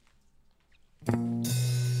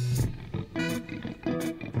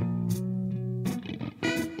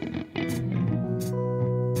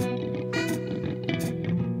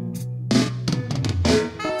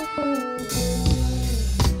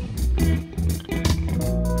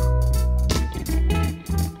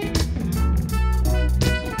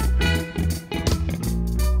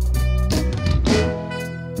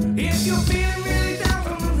 If you're feeling really down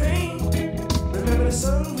from the rain, remember the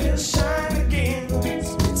sun will shine again.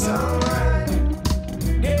 It's alright,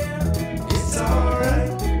 yeah, it's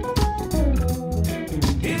alright.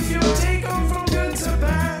 If you take on from good to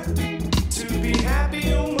bad, to be happy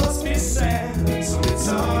you must be sad. So it's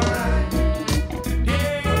alright,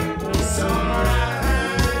 yeah, it's alright.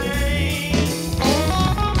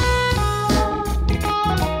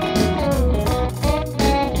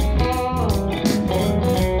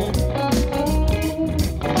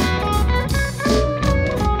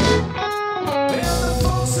 Well, the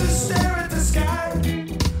folks who stare at the sky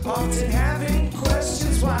often having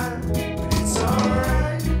questions why. But it's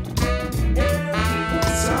alright, yeah,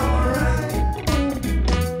 it's alright.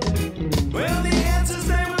 Well, the answers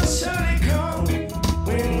they will surely come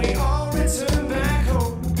when we all return back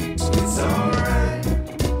home. So it's alright,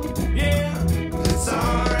 yeah, it's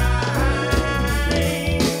alright.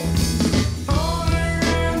 All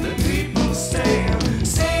around the people stand,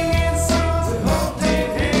 singing songs and holding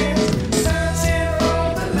hands, searching for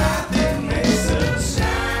the light that makes us shine.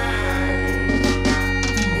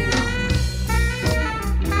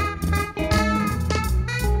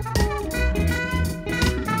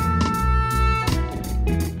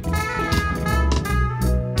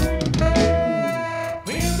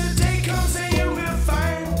 When the day comes and you will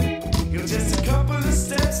find you're just a couple of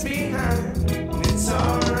steps behind. It's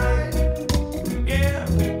alright, yeah,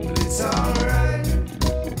 it's alright.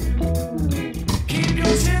 Keep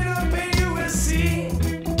your chin up and you will see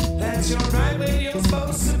that you're right where you're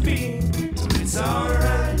supposed to be. So it's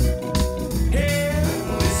alright,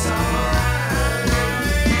 yeah, it's alright.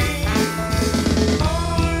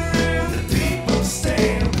 All around the people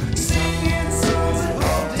stand, singing songs and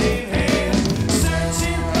holding hands,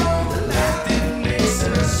 searching for the light that makes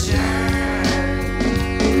us shine.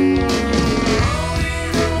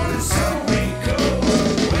 On and so we go,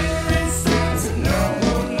 where it starts and no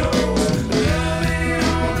one knows, loving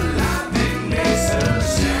all the light that makes us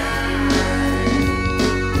shine.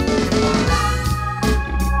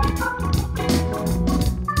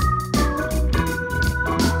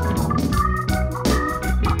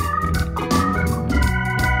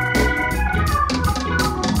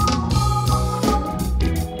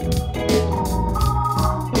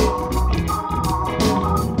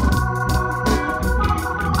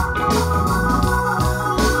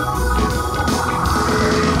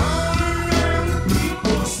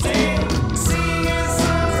 People stand, singing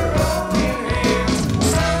songs and holding hands,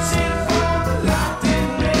 searching for the light that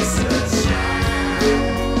makes us shine.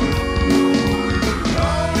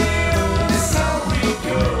 On and so we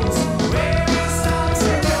go, where it starts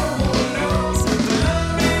and no one knows,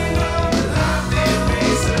 loving all the light that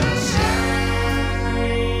makes us shine.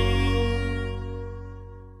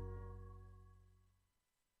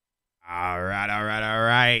 All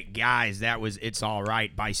right, guys, that was It's All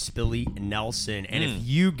Right by Spilly Nelson. And if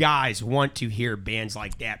you guys want to hear bands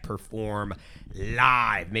like that perform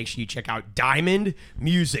live. Make sure you check out Diamond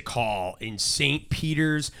Music Hall in St.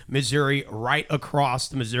 Peters, Missouri, right across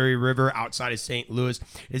the Missouri River outside of St. Louis.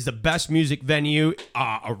 It is the best music venue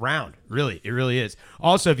around. Really, it really is.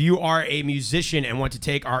 Also, if you are a musician and want to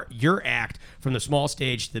take your act from the small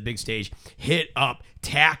stage to the big stage, hit up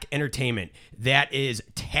TAC Entertainment. That is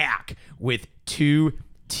TAC with 2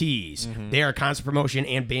 T's. They are a concert promotion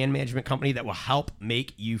and band management company that will help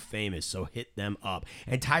make you famous. So hit them up.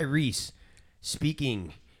 And Tyrese,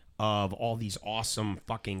 speaking of all these awesome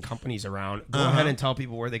fucking companies around, go ahead and tell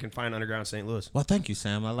people where they can find Underground St. Louis. Well, thank you,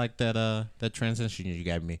 Sam. I like that transition you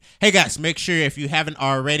gave me. Hey, guys, make sure if you haven't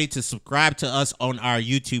already to subscribe to us on our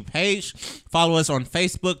YouTube page. Follow us on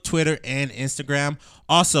Facebook, Twitter, and Instagram.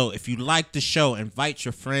 Also, if you like the show, invite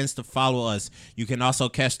your friends to follow us. You can also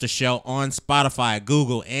catch the show on Spotify,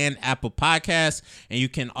 Google, and Apple Podcasts. And you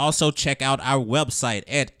can also check out our website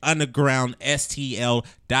at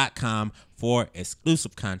undergroundstl.com for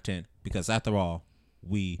exclusive content, because after all,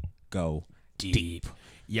 we go deep.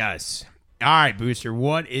 Yes. All right, Booster,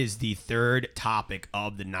 what is the third topic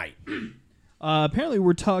of the night? Apparently,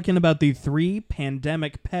 we're talking about the 3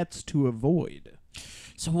 pandemic pets to avoid.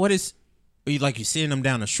 So what is... Are you seeing them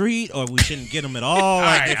down the street, or we shouldn't get them at all?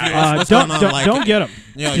 Like, what's Don't going on? Like, don't get them.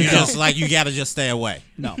 You know, you just you gotta just stay away.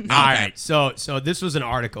 No. All right, so this was an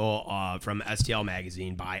article from STL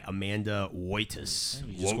Magazine by Amanda Woitis.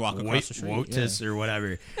 You just walk across the street. Woitis or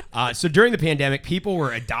whatever. So during the pandemic, people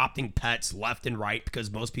were adopting pets left and right because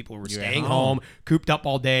most people were staying home, cooped up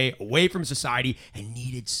all day, away from society, and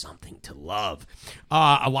needed something to love.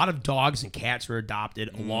 A lot of dogs and cats were adopted,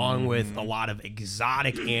 along with a lot of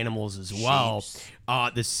exotic animals as well.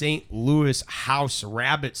 The St. Louis House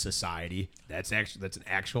Rabbit Society, that's an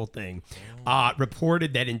actual thing,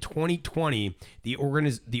 reported that in 2020 the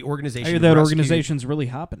organization I hear that rescued- organization's really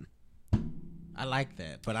hopping. I like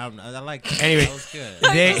that, but I like that. Anyway, That was good.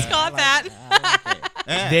 they- Just got that.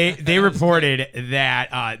 They reported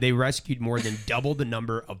that they rescued more than double the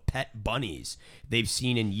number of pet bunnies they've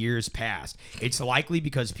seen in years past. It's likely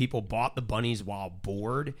because people bought the bunnies while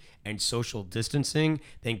bored and social distancing,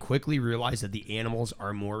 then quickly realized that the animals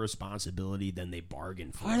are more responsibility than they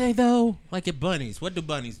bargained for. Are they though? Like at bunnies, what do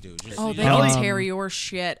bunnies do? Just, Oh, you they know, can tear your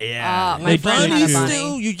shit Yeah. up. They My friend had a do. bunny.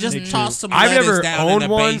 do. You just toss some I've lettuce never down in owned the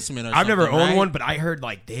one. basement or I've never something, owned right? one, but I heard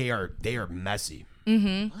like they are messy.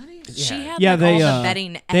 She had Yeah, like they, all uh, the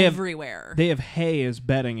bedding they have- everywhere. They have hay as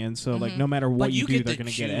bedding, and so like no matter what But you you do, get they're to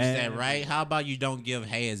gonna choose get that, right? How about you don't give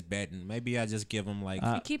hay as bedding? Maybe I just give them like.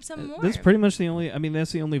 It keeps them warm. That's pretty much the only. I mean,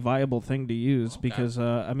 that's the only viable thing to use because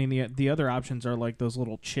I mean the other options are like those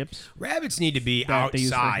little chips. Rabbits need to be That they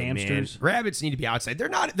use for outside, man. hamsters. Rabbits need to be outside. They're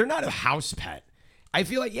not a house pet. I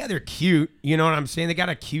feel like they're cute. You know what I'm saying? They got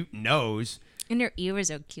a cute nose. and their ears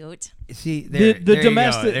are cute. See, The there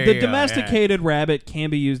domesticated rabbit can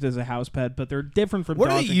be used as a house pet, but they're different from What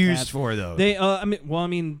are dogs they and used cats. for though? They you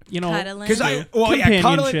know, Cuddling. Because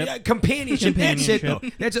cuddling, Companionship. companionship. That's it, though.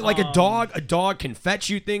 Companionship. That's it. Like a dog. A dog can fetch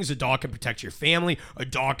you things. A dog can protect your family. A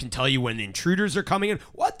dog can tell you when intruders are coming in.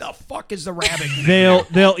 What the fuck is the rabbit?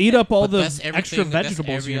 they'll eat up all But the that's everything- extra that's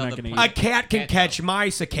vegetables every you're not other going to part. eat. A cat can Cat catch though.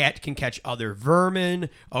 mice. A cat can catch other vermin.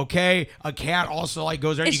 Okay. A cat also like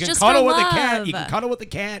goes there. It's You can just cuddle for with a cat. love. You can cuddle with a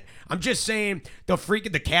cat. I'm just saying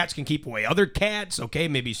the cats can keep away other cats. Okay.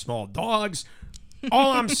 Maybe small dogs.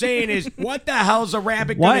 All I'm saying is, what the hell's a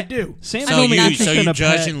rabbit What? gonna do? Sam So told me you to so keep you a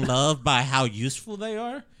judge pet. and love by how useful they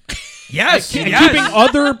are? Yes. Keeping Yes.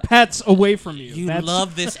 other pets away from you. You That's,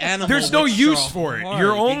 love this animal. There's no with use your for it. heart.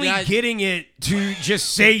 You're You only guys- getting it to just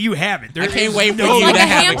say you have it. There I can't is wait for no you like to a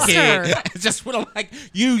have hamster. a kid. It's just what I'm like.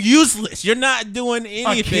 You useless. You're not doing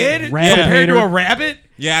anything. a kid Rabbit compared to hater. a rabbit.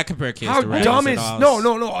 Yeah, I compare kids How to rabbits. dumb and is all.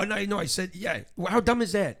 no? I said yeah. How dumb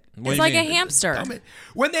is that? What do It's you like a mean? hamster. Dumb it.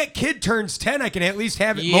 When that kid turns 10, I can at least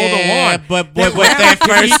have it mow the Yeah, lawn. but That with that rabbit can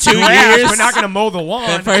first eat 2 grass, years, we're not going to mow the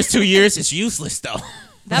lawn. the first 2 years, it's useless though.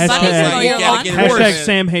 That bunny Hashtag- can mow your You gotta lawn. get for rid you. of Hashtag it.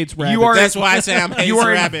 Sam hates rabbits. You are That's why I say I'm hates you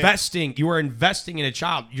are rabbit. investing. You are investing in a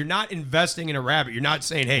child. You're not investing in a rabbit. You're not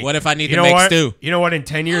saying, "Hey, What if I need you to know make what? stew? You know what? In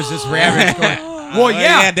 10 years, this rabbit's going." Well, Oh,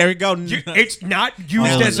 yeah. there we go. It's not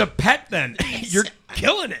used Oh. as a pet. Then you're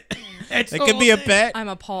killing it. That's It the could be a whole thing. pet. I'm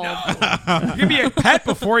appalled. You can be a pet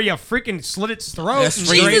before you freaking slit its throat. That's and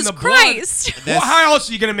free. drain Jesus the blood. Christ. Well, how else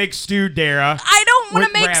are you gonna make stew, Dara? I don't want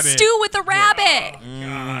to With make rabbit. stew with a rabbit.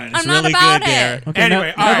 It's I'm not really about good, it. Dara. Okay,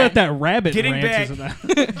 Anyway, now all right. that that rabbit Getting rant back- is enough.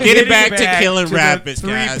 Get it back to killing the rabbits,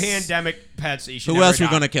 3 guys. pandemic pets that you should Who never else we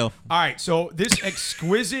adopt. gonna kill? All right, so this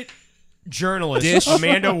exquisite journalist, Dish.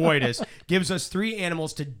 Amanda Woitis, gives us 3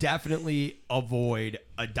 animals to definitely avoid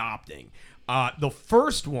adopting. The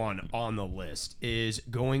first one on the list is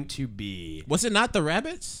going to be Was it not the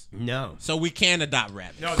rabbits? no. So we can adopt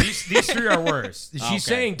rabbits. No, these three are worse. She's Okay.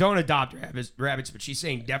 saying don't adopt rabbits, but she's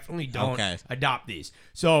saying definitely don't Okay. adopt these.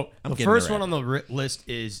 So the getting first the one on the list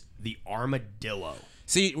is the armadillo.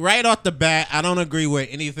 See, right off the bat, I don't agree with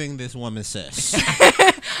anything this woman says.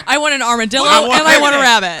 I want an armadillo and I want a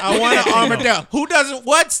rabbit. I want an armadillo. Who doesn't?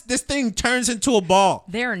 What's this thing turns into a ball?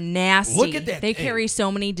 They're nasty. Look at that They thing. carry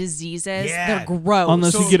so many diseases. Yeah. They're gross.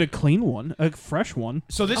 Unless So- you get a clean one, a fresh one.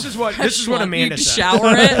 So this is what Amanda you said.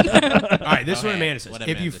 shower it. All right, this is what Okay, Amanda says. what If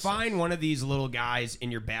you Amanda says. find one of these little guys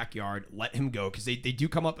in your backyard, let him go because they do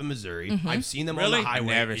come up in Missouri. Mm-hmm. I've seen them on Really? the highway.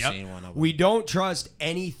 Never Yep. seen one of them. We don't trust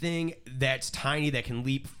anything that's tiny that can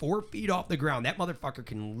leap 4 feet off the ground. That motherfucker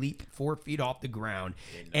can leap 4 feet off the ground.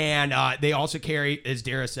 And they also carry, as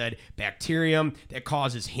Dara said, bacterium that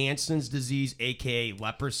causes Hansen's disease, aka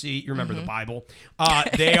leprosy. You remember Mm-hmm. the Bible?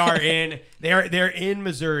 They're in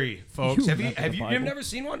Missouri, folks. You Have remember the you've Bible. never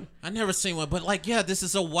seen one? I never seen one, but like, yeah, this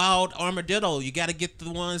is a wild armadillo. You got to get the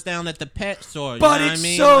ones down at the pet store. You But know what it's I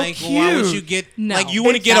mean? so like, why would cute. you get No. like you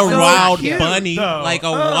want to It's get a so wild cute, bunny, though. like a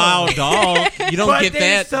Oh. wild dog? You don't But get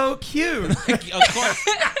they're that. so cute.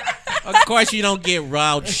 Of course, you don't get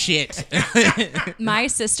wild shit. My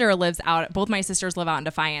sister lives out. Both my sisters live out in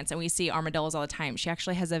Defiance, and we see armadillos all the time. She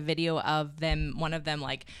actually has a video of them, one of them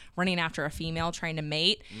like running after a female trying to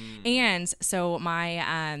mate. And so my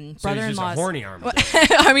So he's brother-in-law, just a horny armadillo.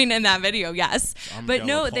 I mean, in that video, yes. But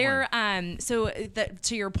no, armadillo they're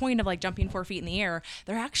to your point of like jumping 4 feet in the air,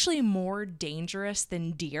 they're actually more dangerous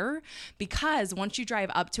than deer because once you drive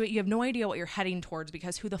up to it, you have no idea what you're heading towards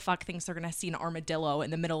because who the fuck thinks they're gonna see an armadillo in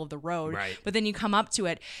the middle of the road? Right. But then you come up to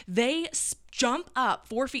it, they jump up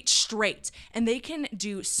 4 feet straight, and they can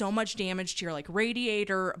do so much damage to your like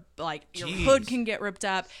radiator, like your hood can get ripped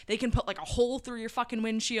up. They can put like a hole through your fucking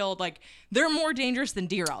windshield. Like they're more dangerous than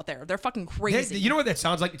deer out there. They're fucking crazy. You know what that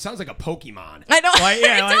sounds like? It sounds like a Pokemon. I know. Like,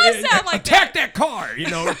 yeah, It does sound like attack that car. You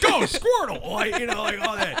know, go Squirtle. Like like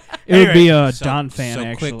all that. It would be Anyway, a Don fan, so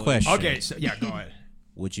actually. quick question. okay. So yeah, go ahead.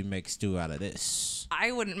 Would you make stew out of this?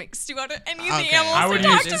 I wouldn't make stew out of any of Okay. the animals. I would we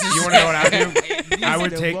talked use. about. You want to know what I would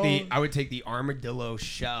do? I would take the armadillo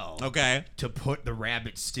shell. Okay. To put the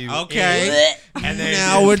rabbit stew. Okay. In, and then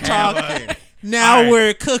Now just we're have talking. Now All right.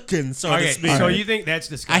 we're cooking, so to Okay, speak. so you think that's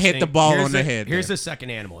disgusting? I hit the ball Here's on the head Here's there. the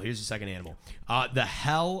second animal. The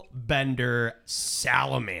hellbender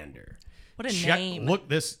salamander. What a Check- name. Look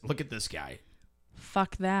at this guy.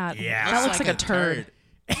 Fuck that. Yeah. That looks like a turd.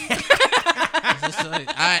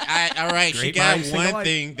 All right, she Great got minds think one alike.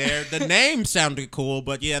 thing there. The name sounded cool,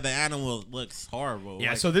 but yeah, the animal looks horrible. Yeah,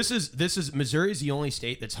 Like, so this is Missouri is the only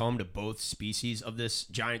state that's home to both species of this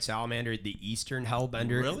giant salamander, the eastern hellbender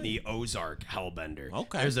and Really? the Ozark hellbender.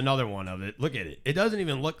 Okay. There's another one of it. Look at it. It doesn't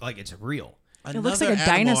even look like it's real. looks another like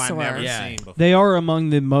a animal dinosaur. I've never Yeah. seen before. They are among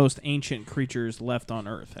the most ancient creatures left on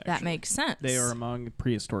Earth. Actually. That makes sense. They are among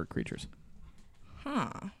prehistoric creatures. Huh.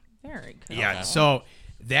 Very cool. Yeah, so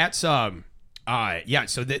that's so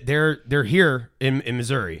they're here in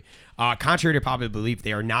Missouri. Contrary to popular belief,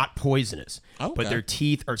 they are not poisonous, Okay. but their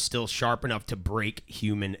teeth are still sharp enough to break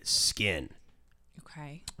human skin.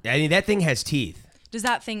 Okay. I mean, that thing has teeth. Does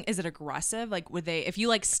that thing, is it aggressive? Like, would they, if you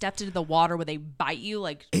like stepped into the water, would they bite you?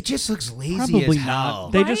 Like, It just looks lazy Probably as not. hell.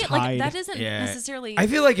 They right? just Like, hide. that isn't necessarily. I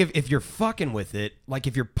feel like if you're fucking with it, like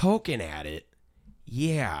if you're poking at it,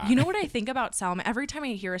 yeah. You know what I think about salamander? Every time I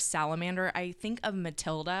hear a salamander, I think of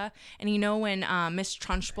Matilda. And you know when Miss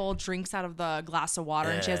Trunchbull drinks out of the glass of water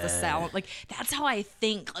and she has the salad? Like, that's how I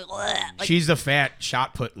think. Like, ugh. Like, She's the fat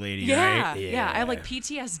shot put lady, yeah, right? yeah. I have like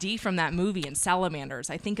PTSD from that movie and salamanders.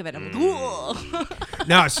 I think of it. I'm like, ugh.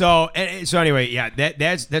 No, so anyway, yeah,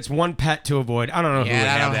 that's one pet to avoid. I don't know who would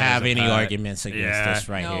Yeah, I don't that have as a any pet. arguments against Yeah. this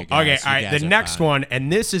right No. here. Guys. Okay, You all right. guys The are next fine. one, and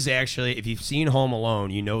this is actually, if you've seen Home Alone,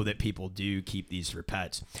 you know that people do keep these for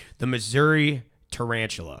pets. The Missouri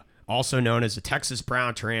tarantula, also known as the Texas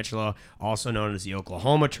brown tarantula, also known as the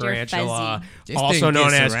Oklahoma tarantula, fuzzy. This also thing known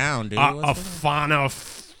gets as around, dude.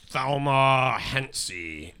 Aphanophthalma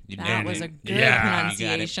hensi. That was a good Yeah.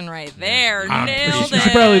 pronunciation right there. I'm Nailed pretty it. You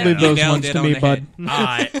should probably leave You those nailed ones it to on me, the bud.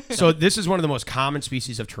 head. So this is one of the most common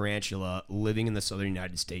species of tarantula living in the southern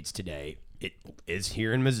United States today. It is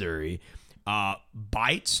here in Missouri.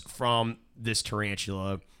 Bites from this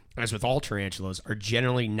tarantula, as with all tarantulas, are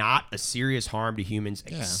generally not a serious harm to humans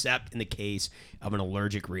except in the case of an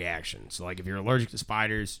allergic reaction. So like if you're allergic to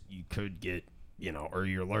spiders, you could get, or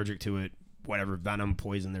you're allergic to it, whatever venom,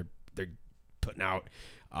 poison they're putting out,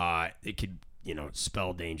 it could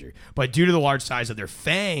spell danger. But due to the large size of their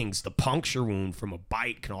fangs, the puncture wound from a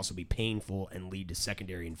bite can also be painful and lead to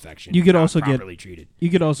secondary infection. You could not also properly treated. You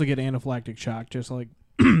could also get anaphylactic shock, just like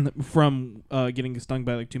from getting stung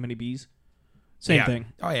by like too many bees. Same thing.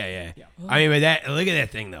 Oh yeah. I mean, but look at that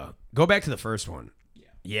thing though. Go back to the first one.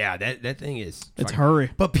 Yeah, that thing is. It's fucking-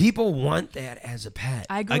 hurry. But people want that as a pet.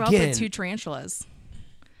 I grew up Again, with 2 tarantulas.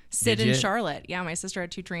 Sid Did and ya? Charlotte. Yeah, my sister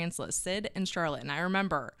had 2 tarantulas, Sid and Charlotte. And I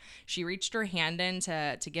remember she reached her hand in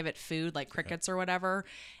to give it food, like crickets or whatever.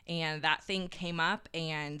 And that thing came up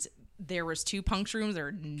and there was 2 puncture wounds. They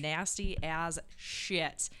were nasty as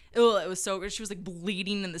shit. Ugh, it was so good. She was like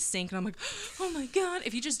bleeding in the sink. And I'm like, oh my God.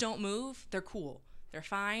 If you just don't move, they're cool. They're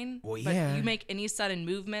fine. Well, But yeah. you make any sudden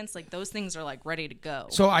movements, like those things are like ready to go.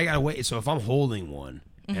 So I gotta wait. So if I'm holding one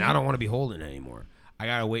and Mm-hmm. I don't want to be holding it anymore, I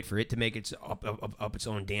gotta wait for it to make its up its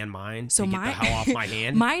own damn mind So to get my the hell off my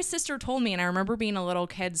hand. My sister told me, and I remember being a little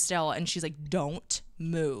kid still, and she's like, "Don't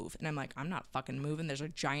move," and I'm like, "I'm not fucking moving." There's a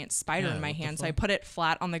giant spider in my hand, so I put it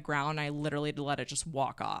flat on the ground. And I literally let it just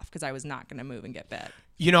walk off because I was not gonna move and get bit.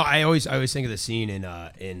 I always think of the scene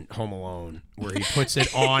in Home Alone where he puts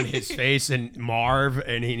it on his face and Marv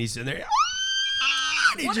and he's in there.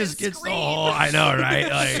 And he What just a gets the scream. whole. I know, right?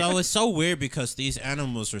 Like, So it's so weird because these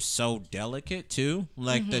animals are so delicate too.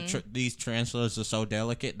 Like these tarantulas are so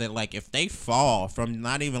delicate that like if they fall from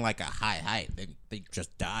not even like a high height, they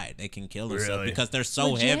just die. They can kill themselves Really? because they're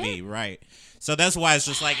so Legit? heavy, right? So that's why it's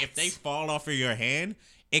just like if they fall off of your hand,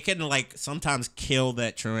 it can like sometimes kill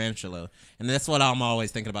that tarantula. And that's what I'm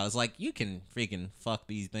always thinking about. It's like you can freaking fuck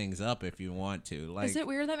these things up if you want to. Like Is it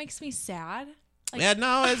weird? That makes me sad. Like, yeah,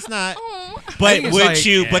 no, it's not. oh. But think it's would like-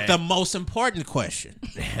 you? yeah. But the most important question: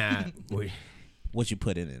 we- would you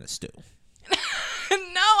put it in a stew?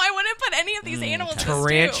 No, I wouldn't put any of these animals in a stew.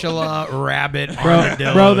 tarantula, rabbit, Bro,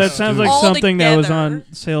 armadillo, that sounds like All something that was together. on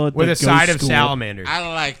sale at with the a side ghost of school. salamanders. I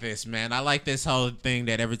like this, man. I like this whole thing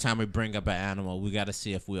that every time we bring up an animal, we got to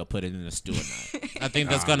see if we'll put it in a stew or not. I think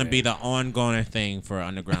that's going to be the ongoing thing for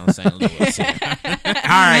Underground St. Louis. All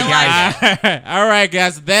right, guys. All right,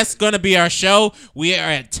 guys. That's going to be our show. We are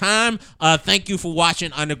at time. Thank you for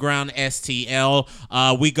watching Underground STL.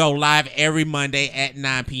 We go live every Monday at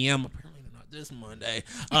 9 p.m. Apparently not this Monday.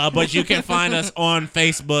 But you can find us on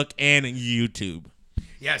Facebook and YouTube.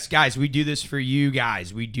 Yes, guys, we do this for you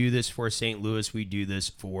guys. We do this for St. Louis. We do this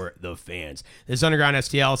for the fans. This is Underground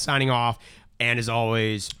STL signing off. And as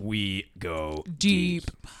always, we go Deep.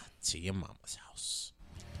 To your mama's house.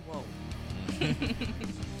 Whoa.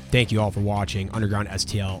 Thank you all for watching Underground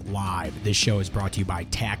STL Live. This show is brought to you by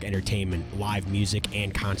TAC Entertainment, live music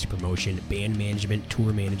and concert promotion, band management,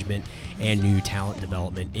 tour management, and new talent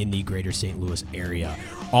development in the greater St. Louis area.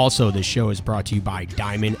 Also, this show is brought to you by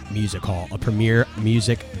Diamond Music Hall, a premier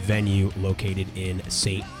music venue located in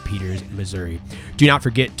St. Peters, Missouri. Do not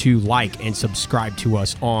forget to like and subscribe to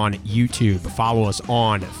us on YouTube. Follow us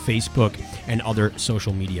on Facebook and other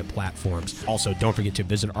social media platforms. Also, don't forget to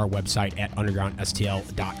visit our website at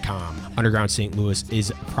undergroundstl.com. Underground St. Louis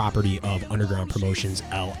is property of Underground Promotions,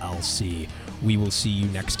 LLC. We will see you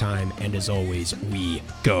next time, and as always, we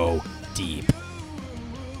go deep.